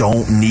 Wolf, you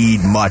don't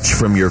need much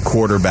from your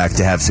quarterback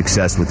to have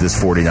success with this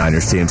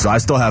 49ers team. So I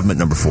still have them at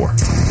number 4.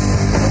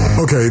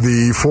 Okay,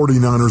 the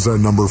 49ers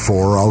at number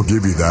 4, I'll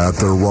give you that.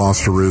 Their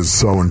roster is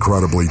so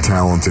incredibly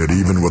talented,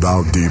 even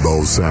without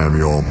Deebo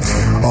Samuel.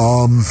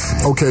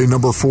 Okay,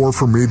 number 4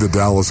 for me, the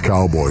Dallas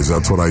Cowboys.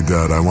 That's what I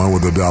did. I went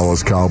with the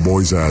Dallas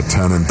Cowboys at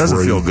 10-3.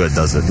 Doesn't feel good,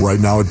 does it? Right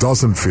now, it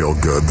doesn't feel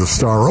good. The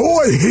Star,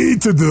 I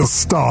hated the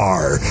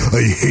Star.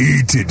 I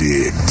hated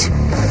it.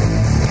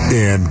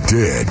 And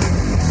did.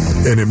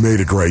 And it made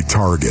a great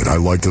target. I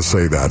like to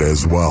say that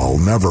as well.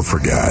 Never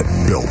forget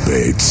Bill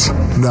Bates.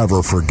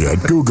 Never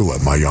forget. Google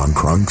it, my young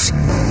crunks.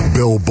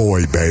 Bill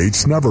Boy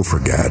Bates. Never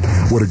forget.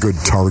 What a good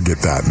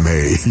target that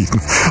made.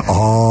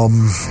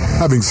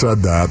 Having said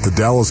that, the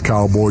Dallas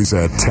Cowboys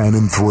at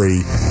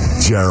 10-3.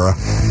 Jera.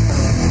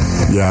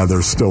 Yeah,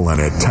 they're still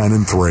in it.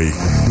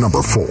 10-3.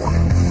 Number 4.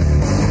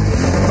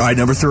 All right,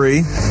 number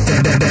 3.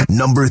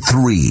 Number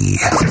 3.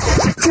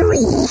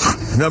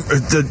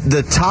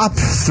 The top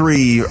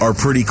 3 are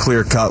pretty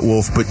clear-cut,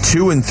 Wolf, but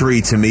 2 and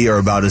 3 to me are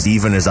about as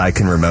even as I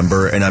can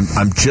remember, and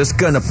I'm just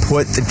going to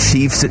put the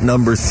Chiefs at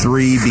number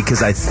 3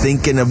 because I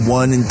think in a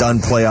one-and-done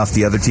playoff,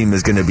 the other team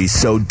is going to be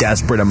so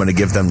desperate, I'm going to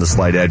give them the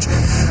slight edge.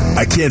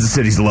 Kansas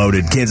City's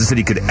loaded. Kansas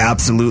City could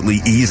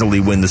absolutely,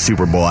 easily win the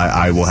Super Bowl.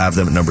 I will have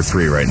them at number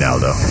 3 right now,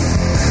 though.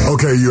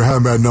 Okay, you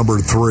have them at number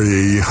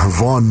 3.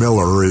 Von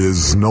Miller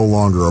is no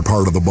longer a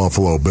part of the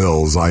Buffalo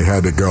Bills. I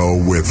had to go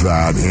with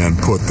that and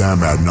put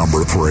them at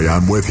number 3.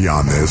 I'm with you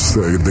on this.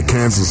 The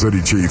Kansas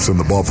City Chiefs and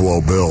the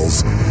Buffalo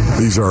Bills,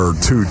 these are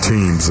 2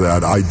 teams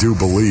that I do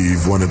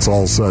believe when it's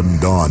all said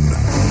and done,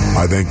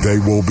 I think they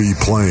will be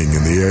playing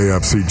in the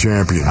AFC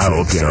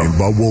Championship game.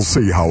 But we'll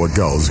see how it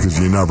goes because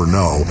you never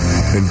know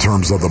in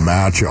terms of the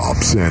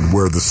matchups and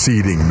where the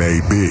seeding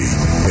may be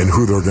and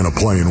who they're going to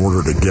play in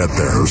order to get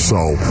there.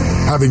 So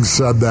having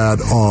said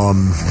that,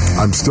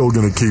 I'm still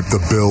going to keep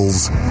the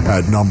Bills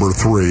at number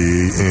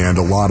 3, and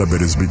a lot of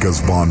it is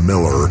because Von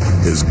Miller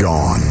is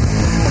gone.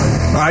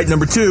 All right,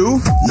 number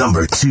 2.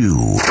 Number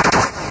 2.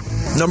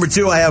 Number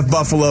 2, I have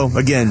Buffalo.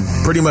 Again,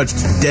 pretty much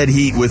dead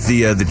heat with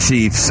the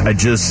Chiefs.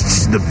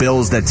 The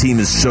Bills, that team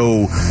is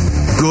so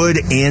good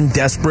and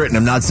desperate, and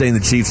I'm not saying the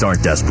Chiefs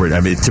aren't desperate.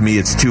 I mean, to me,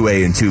 it's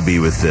 2A and 2B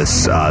with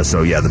this.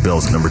 So, yeah, the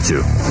Bills, number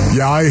 2.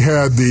 Yeah, I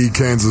had the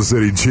Kansas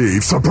City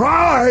Chiefs.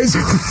 Surprise!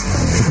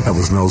 That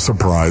was no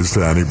surprise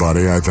to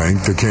anybody, I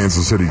think. The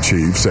Kansas City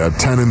Chiefs at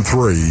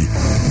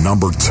 10-3,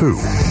 number 2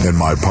 in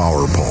my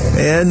power poll.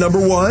 And number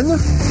 1?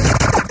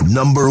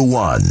 Number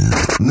 1.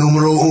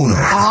 Numero uno.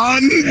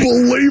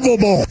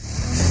 Unbelievable.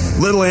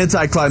 Little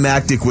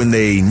anticlimactic when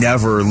they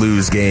never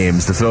lose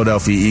games. The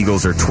Philadelphia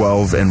Eagles are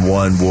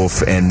 12-1,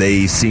 Wolf, and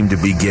they seem to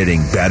be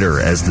getting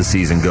better as the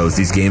season goes.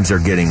 These games are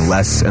getting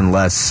less and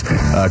less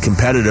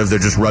competitive. They're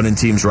just running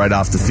teams right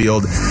off the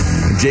field.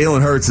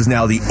 Jalen Hurts is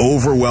now the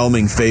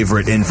overwhelming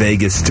favorite in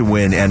Vegas to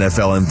win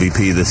NFL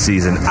MVP this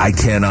season. I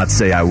cannot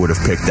say I would have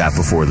picked that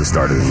before the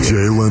start of the year.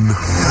 Jalen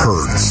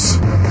Hurts.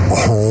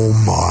 Oh,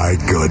 my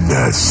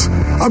goodness.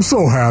 I'm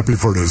so happy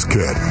for this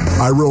kid.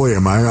 I really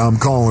am. I'm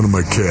calling him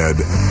a kid.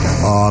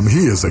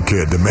 He is a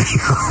kid to me,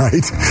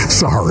 right?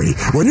 Sorry.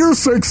 When you're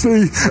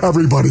 60,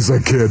 everybody's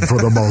a kid for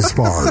the most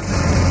part.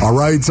 All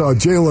right,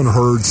 Jalen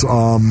Hurts,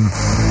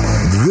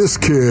 this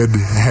kid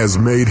has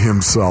made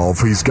himself.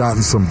 He's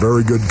gotten some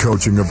very good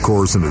coaching, of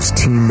course, and his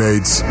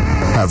teammates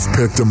have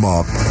picked him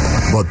up.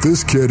 But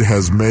this kid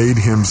has made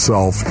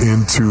himself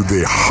into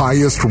the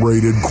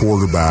highest-rated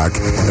quarterback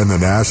in the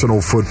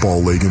National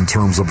Football League in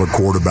terms of a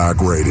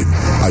quarterback rating.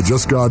 I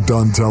just got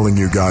done telling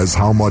you guys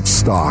how much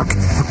stock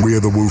we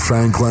of the Wu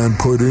Fang Clan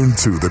put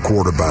into the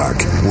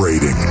quarterback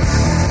rating.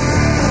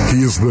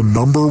 He is the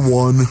number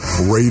one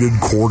rated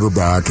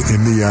quarterback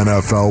in the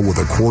NFL with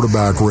a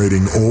quarterback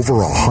rating over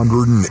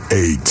 108.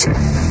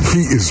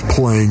 He is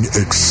playing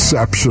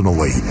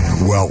exceptionally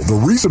well. The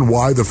reason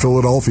why the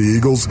Philadelphia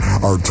Eagles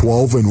are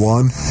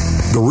 12-1,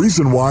 the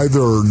reason why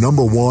they're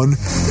number one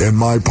in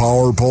my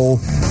power poll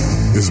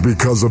is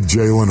because of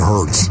Jalen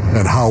Hurts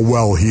and how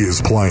well he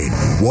is playing.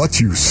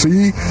 What you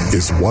see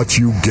is what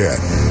you get.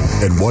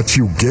 And what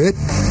you get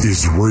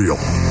is real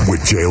with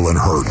Jalen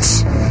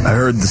Hurts. I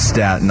heard the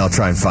stat, and I'll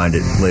try and find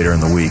it later in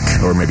the week,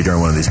 or maybe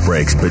during one of these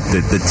breaks, but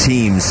the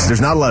teams, there's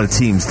not a lot of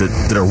teams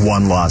that are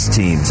one-loss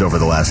teams over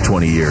the last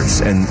 20 years.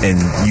 And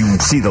you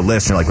see the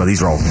list, and you're like, well,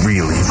 these are all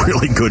really,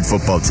 really good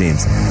football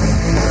teams.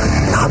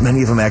 Not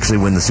many of them actually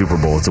win the Super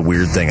Bowl. It's a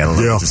weird thing. I don't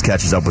know if it just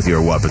catches up with you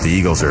or what, but the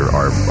Eagles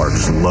are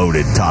just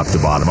loaded top to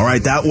bottom. All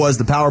right, that was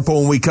the Power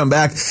Poll. When we come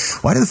back,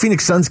 why do the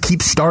Phoenix Suns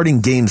keep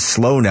starting games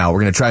slow now? We're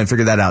going to try and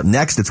figure that out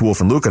next. It's Wolf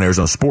and Luke on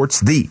Arizona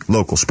Sports, the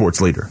local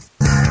sports leader.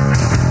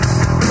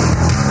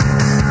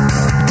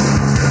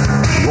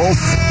 Wolf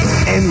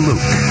and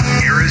Luke,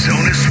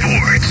 Arizona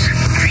Sports,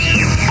 the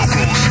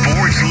local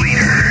sports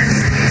leader.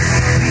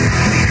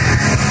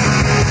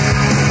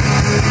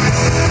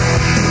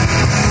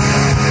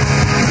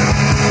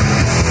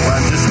 Well,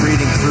 I'm just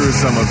reading through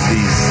some of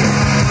these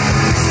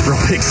real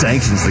big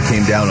sanctions that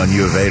came down on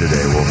U of A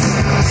today, Wolf.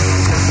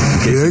 In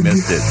case you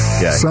missed it.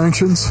 Yeah.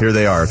 Sanctions? Here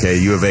they are, okay?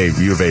 U of A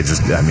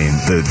just, I mean,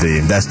 the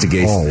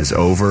investigation is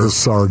over. The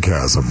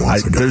sarcasm,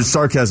 once again.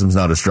 Sarcasm's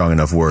not a strong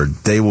enough word.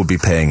 They will be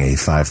paying a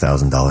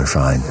 $5,000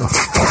 fine.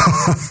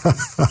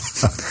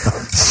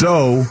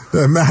 So,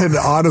 man,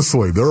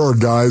 honestly, there are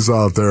guys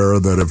out there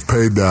that have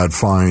paid that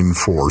fine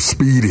for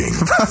speeding,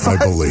 I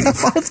believe.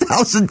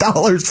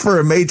 $5,000 for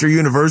a major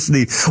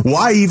university.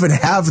 Why even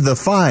have the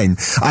fine?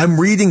 I'm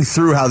reading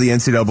through how the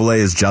NCAA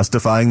is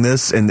justifying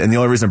this, and the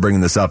only reason I'm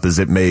bringing this up is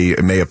it may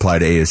apply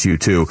to ASU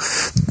too.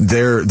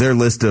 Their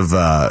list of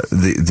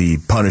the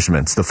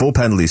punishments, the full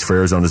penalties for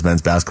Arizona's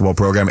men's basketball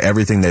program,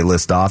 everything they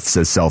list off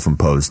says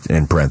self-imposed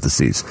in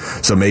parentheses.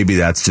 So maybe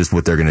that's just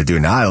what they're going to do.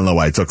 Now, I don't know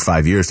why it took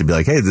 5 years to be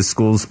like, hey, this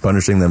school's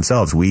punishing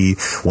themselves. We,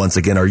 once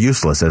again, are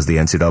useless as the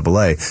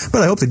NCAA.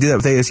 But I hope they do that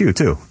with ASU,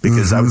 too,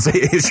 because I would say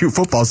ASU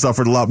football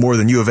suffered a lot more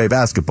than U of A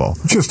basketball.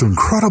 Just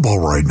incredible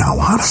right now.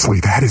 Honestly,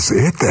 that is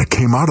it that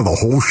came out of the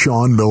whole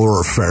Sean Miller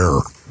affair,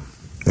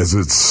 as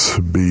it's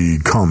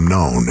become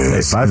known. Hey,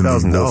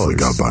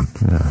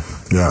 $5,000. Yeah.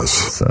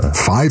 Yes.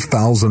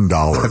 $5,000.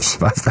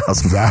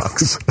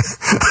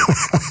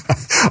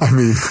 $5,000. I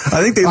mean,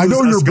 I think I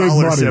know you're big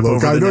money,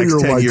 Luke. I know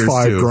you're like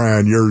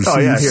 $5,000. You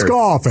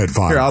scoff at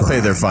 $5,000. Here, I'll pay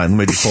their fine. Let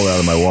me just pull it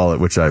out of my wallet,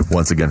 which I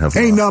once again have.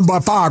 Ain't nothing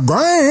but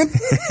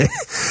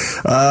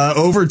 $5,000.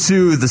 Over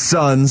to the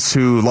Suns,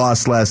 who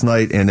lost last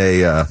night in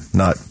a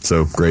not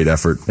so great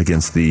effort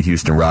against the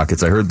Houston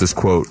Rockets. I heard this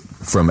quote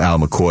from Al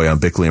McCoy on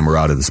Bickley and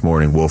Murata this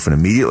morning, Wolf, and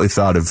immediately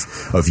thought of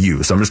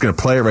you. So I'm just going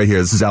to play it right here.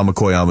 This is Al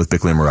McCoy on with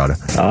Bickley and Murata.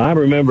 I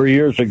remember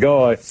years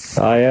ago, I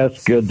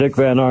asked Dick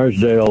Van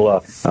Arsdale,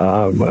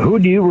 who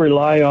do you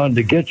rely on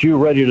to get you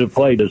ready to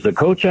play? Does the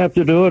coach have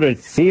to do it? And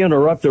he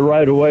interrupted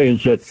right away and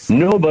said,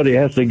 nobody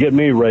has to get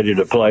me ready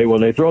to play.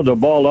 When they throw the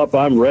ball up,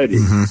 I'm ready.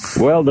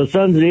 Mm-hmm. Well, the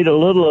Suns need a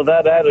little of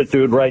that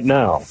attitude right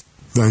now.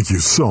 Thank you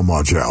so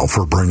much, Al,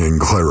 for bringing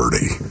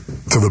clarity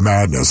to the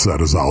madness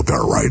that is out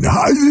there right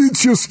now.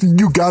 It's just,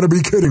 you got to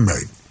be kidding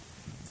me.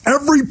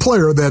 Every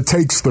player that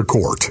takes the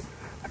court,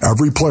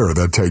 every player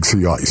that takes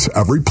the ice,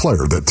 every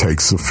player that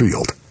takes the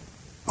field,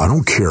 I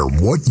don't care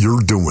what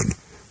you're doing,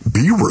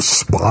 be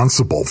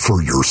responsible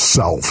for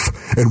yourself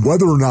and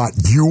whether or not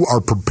you are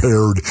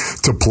prepared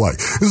to play.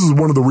 This is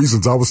one of the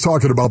reasons I was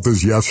talking about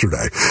this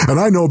yesterday. And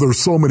I know there's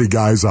so many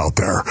guys out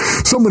there,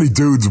 so many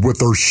dudes with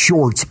their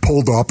shorts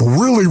pulled up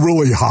really,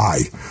 really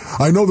high.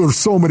 I know there's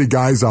so many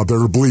guys out there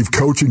who believe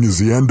coaching is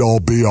the end-all,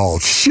 be-all.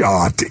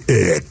 Shut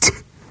it.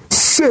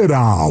 Sit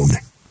down.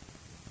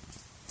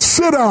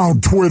 Sit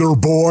down, Twitter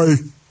boy.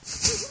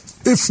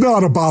 It's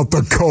not about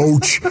the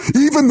coach.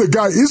 Even the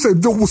guy,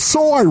 it was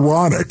so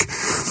ironic.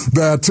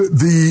 that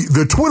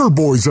the Twitter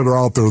boys that are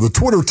out there, the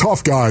Twitter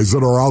tough guys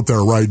that are out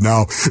there right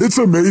now, it's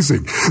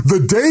amazing. The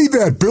day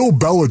that Bill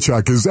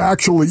Belichick is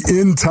actually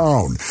in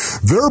town,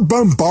 they're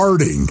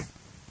bombarding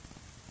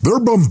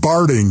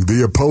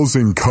the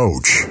opposing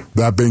coach,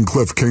 that being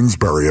Cliff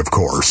Kingsbury, of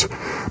course,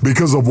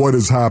 because of what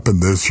has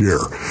happened this year.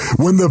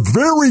 When the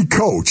very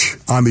coach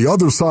on the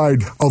other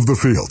side of the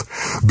field,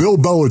 Bill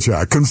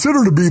Belichick,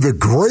 considered to be the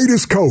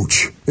greatest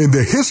coach in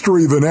the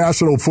history of the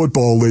National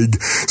Football League,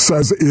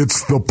 says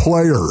it's the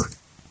player,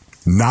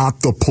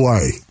 not the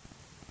play.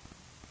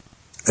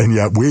 And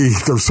yet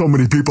there's so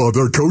many people out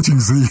there coaching.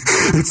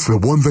 It's the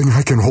one thing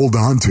I can hold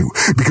on to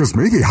because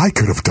maybe I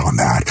could have done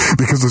that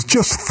because it's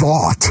just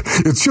thought.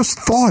 It's just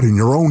thought in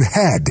your own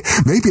head.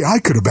 Maybe I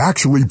could have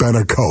actually been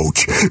a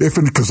coach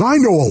because I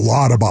know a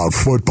lot about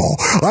football.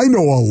 I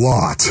know a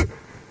lot.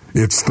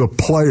 It's the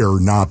player,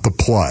 not the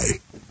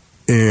play.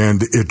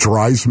 And it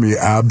drives me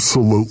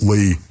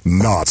absolutely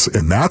nuts.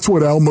 And that's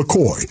what Al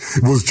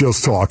McCoy was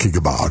just talking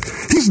about.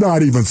 He's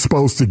not even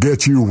supposed to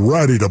get you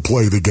ready to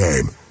play the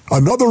game.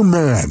 Another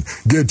man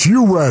gets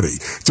you ready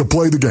to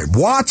play the game.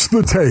 Watch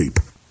the tape.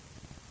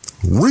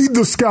 Read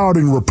the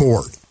scouting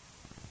report.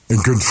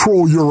 And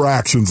control your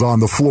actions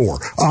on the floor,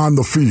 on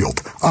the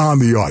field, on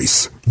the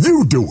ice.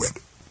 You do it.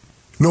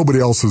 Nobody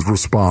else is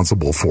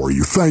responsible for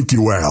you. Thank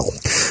you, Al.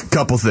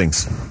 Couple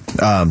things.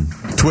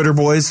 Twitter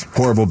Boys,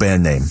 horrible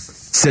band name.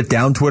 Sit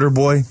Down Twitter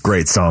Boy,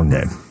 great song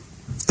name.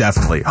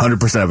 Definitely.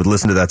 100% I would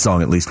listen to that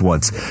song at least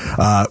once.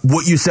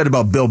 What you said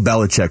about Bill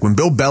Belichick, when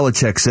Bill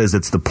Belichick says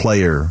it's the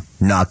player,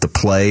 not the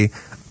play,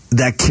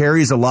 that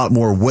carries a lot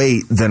more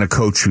weight than a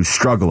coach who's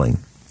struggling.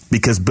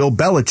 Because Bill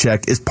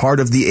Belichick is part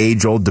of the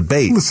age-old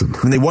debate. Listen.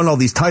 When they won all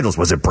these titles,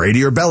 was it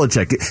Brady or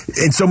Belichick?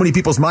 In so many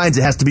people's minds,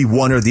 it has to be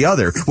one or the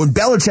other. When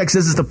Belichick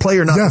says it's the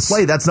player, not the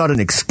play, that's not an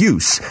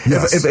excuse.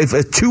 Yes. If a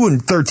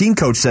 2-13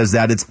 coach says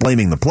that, it's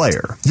blaming the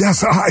player.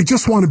 Yes, I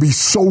just want to be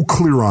so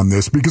clear on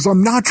this because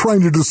I'm not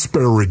trying to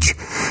disparage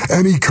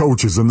any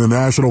coaches in the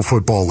National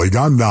Football League.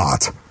 I'm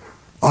not.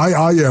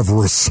 I have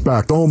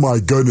respect. Oh, my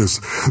goodness.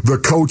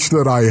 The coach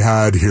that I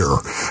had here,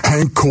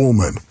 Hank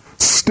Coleman,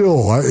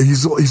 still,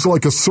 he's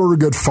like a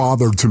surrogate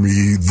father to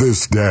me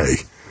this day.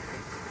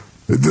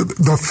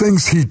 The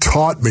things he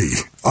taught me,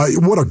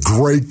 what a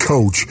great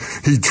coach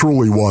he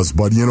truly was.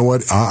 But you know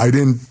what? I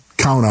didn't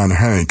count on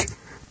Hank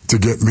to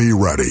get me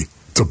ready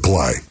to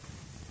play.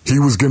 He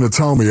was going to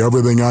tell me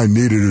everything I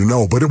needed to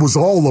know, but it was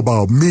all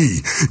about me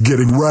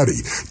getting ready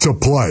to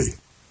play.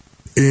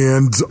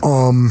 And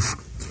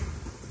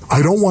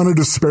I don't want to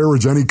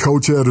disparage any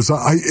coach that is.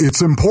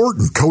 It's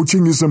important.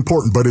 Coaching is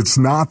important, but it's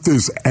not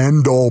this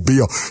end-all,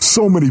 be-all.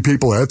 So many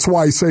people, that's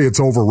why I say it's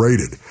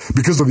overrated,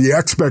 because of the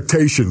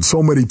expectation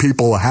so many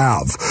people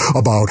have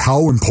about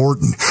how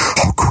important,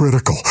 how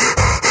critical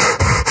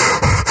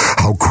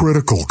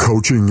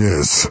coaching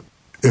is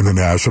in the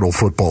National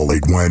Football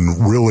League, when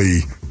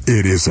really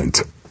it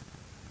isn't.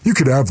 You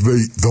could have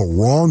the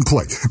wrong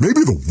play,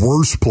 maybe the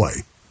worst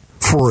play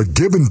for a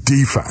given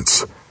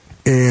defense.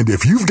 And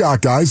if you've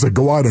got guys that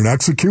go out and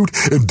execute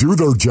and do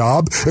their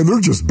job, and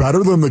they're just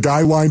better than the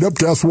guy lined up,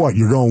 guess what?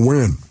 You're going to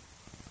win.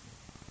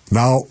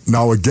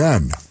 Now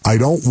again, I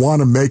don't want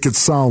to make it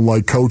sound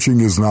like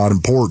coaching is not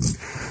important,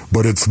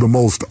 but it's the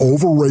most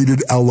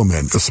overrated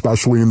element,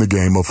 especially in the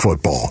game of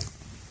football.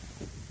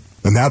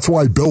 And that's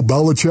why Bill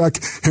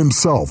Belichick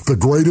himself, the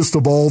greatest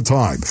of all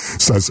time,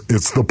 says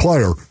it's the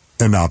player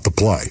and not the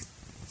play.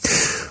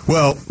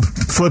 Well,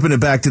 flipping it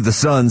back to the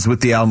Suns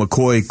with the Al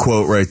McCoy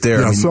quote right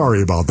there. Yeah,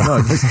 sorry about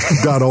that.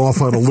 I got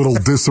off on a little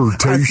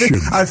dissertation.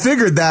 I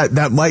figured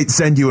that might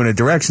send you in a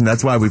direction.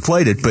 That's why we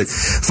played it. But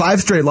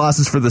 5 straight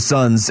losses for the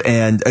Suns.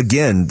 And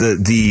again,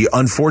 the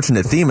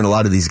unfortunate theme in a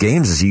lot of these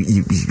games is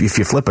if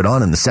you flip it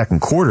on in the second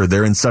quarter,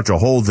 they're in such a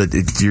hole that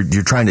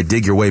you're trying to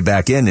dig your way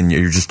back in, and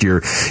you're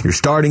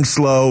starting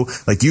slow.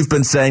 Like you've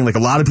been saying, like a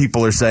lot of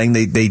people are saying,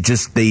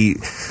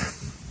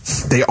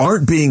 they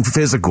aren't being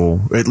physical,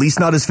 at least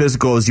not as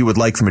physical as you would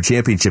like from a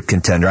championship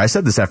contender. I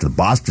said this after the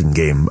Boston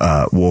game,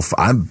 Wolf.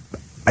 I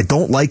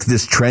don't like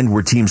this trend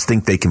where teams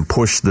think they can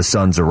push the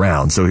Suns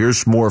around. So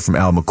here's more from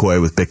Al McCoy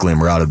with Bickley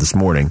and Murata this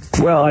morning.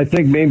 Well, I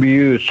think maybe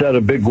you said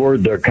a big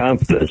word there,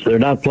 confidence. They're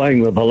not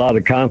playing with a lot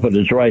of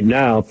confidence right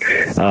now,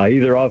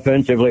 either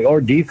offensively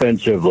or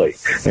defensively.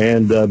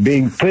 And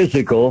being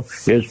physical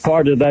is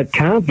part of that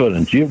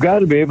confidence. You've got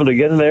to be able to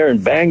get in there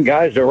and bang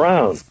guys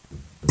around.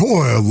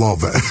 Boy, I love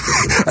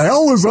it.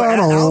 Al is on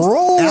a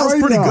roll Al's right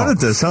pretty now. good at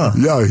this, huh?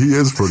 Yeah, he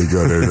is pretty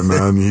good at it,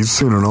 man. He's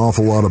seen an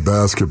awful lot of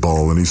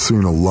basketball, and he's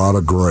seen a lot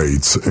of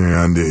greats,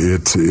 and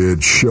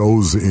it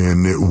shows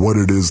in what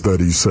it is that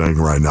he's saying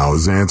right now.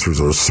 His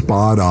answers are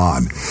spot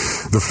on.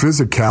 The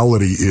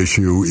physicality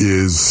issue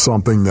is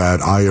something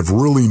that I have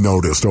really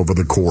noticed over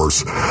the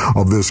course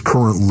of this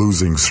current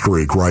losing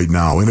streak right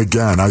now. And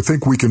again, I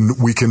think we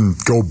can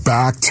go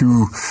back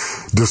to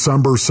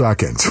December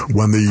 2nd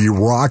when the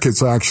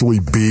Rockets actually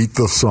beat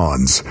the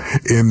Suns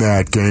in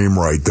that game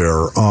right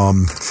there.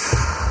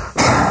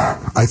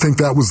 I think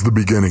that was the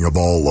beginning of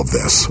all of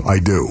this. I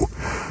do.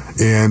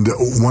 And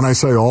when I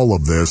say all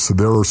of this,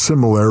 there are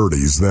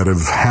similarities that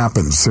have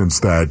happened since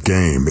that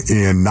game.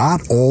 And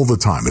not all the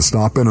time. It's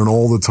not been an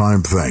all the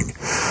time thing.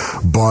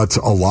 But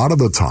a lot of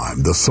the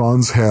time, the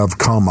Suns have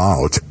come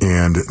out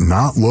and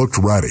not looked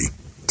ready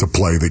to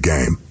play the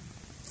game.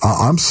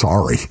 I'm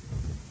sorry.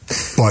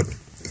 But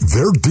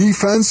their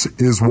defense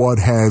is what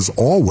has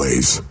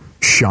always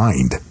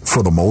shined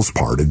for the most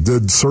part. It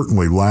did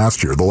certainly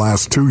last year, the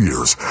last 2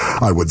 years,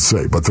 I would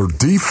say. But their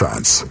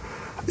defense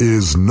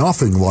is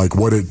nothing like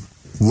what it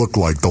looked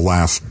like the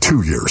last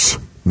 2 years.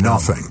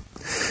 Nothing.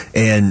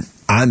 And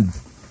I'm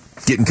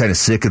getting kind of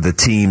sick of the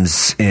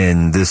teams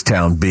in this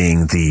town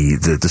being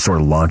the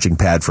sort of launching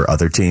pad for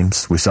other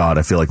teams. We saw it,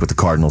 I feel like, with the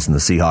Cardinals and the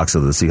Seahawks,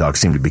 so the Seahawks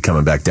seem to be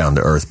coming back down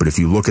to earth. But if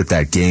you look at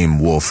that game,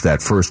 Wolf,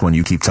 that first one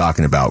you keep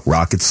talking about,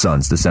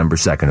 Rockets-Suns, December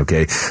 2nd,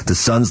 okay? The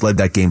Suns led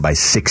that game by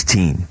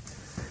 16.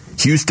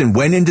 Houston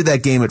went into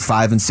that game at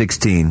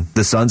 5-16.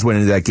 The Suns went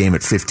into that game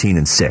at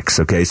 15-6.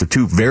 Okay, so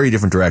two very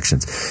different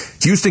directions.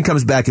 Houston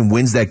comes back and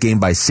wins that game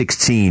by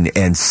 16,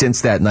 and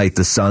since that night,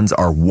 the Suns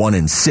are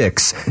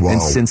 1-6. Wow.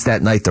 And since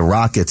that night, the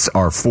Rockets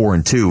are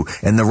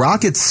 4-2. And the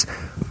Rockets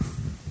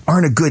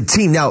aren't a good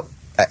team now.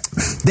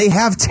 They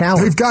have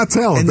talent. They've got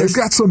talent. They've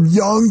got some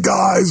young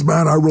guys,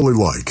 man, I really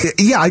like.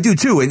 Yeah, I do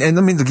too. And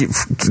I mean,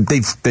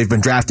 they've been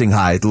drafting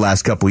high the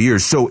last couple of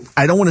years. So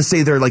I don't want to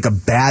say they're like a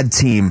bad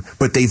team,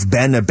 but they've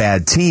been a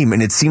bad team.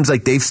 And it seems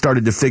like they've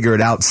started to figure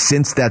it out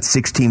since that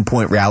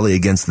 16-point rally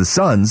against the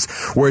Suns.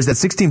 Whereas that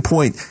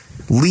 16-point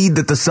lead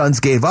that the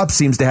Suns gave up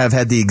seems to have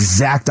had the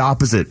exact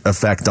opposite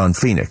effect on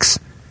Phoenix.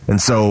 And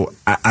so,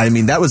 I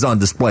mean, that was on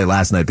display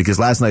last night, because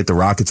last night the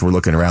Rockets were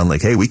looking around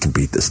like, hey, we can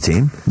beat this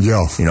team.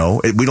 Yeah. You know,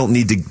 we don't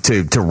need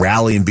to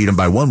rally and beat them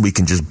by one. We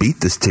can just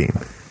beat this team.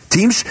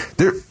 Teams,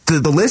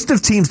 the list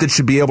of teams that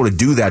should be able to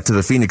do that to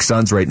the Phoenix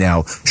Suns right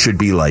now should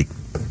be like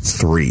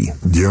 3.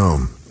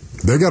 Yeah.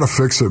 They got to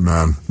fix it,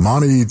 man.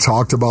 Monty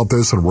talked about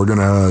this, and we're going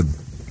to,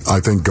 I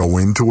think, go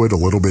into it a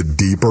little bit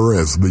deeper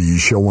as the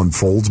show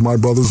unfolds, my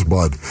brothers,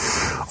 but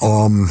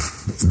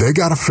they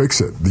got to fix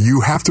it.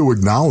 You have to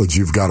acknowledge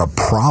you've got a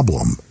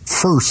problem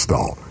first,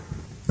 though.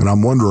 And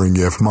I'm wondering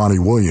if Monty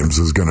Williams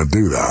is going to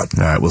do that.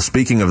 All right, well,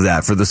 speaking of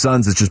that, for the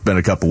Suns, it's just been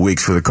a couple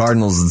weeks. For the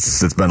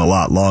Cardinals, it's been a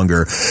lot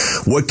longer.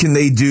 What can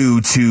they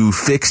do to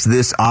fix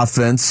this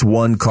offense?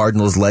 One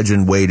Cardinals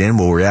legend weighed in.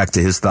 We'll react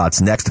to his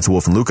thoughts next. It's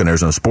Wolf and Luke on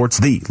Arizona Sports,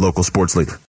 the local sports leader.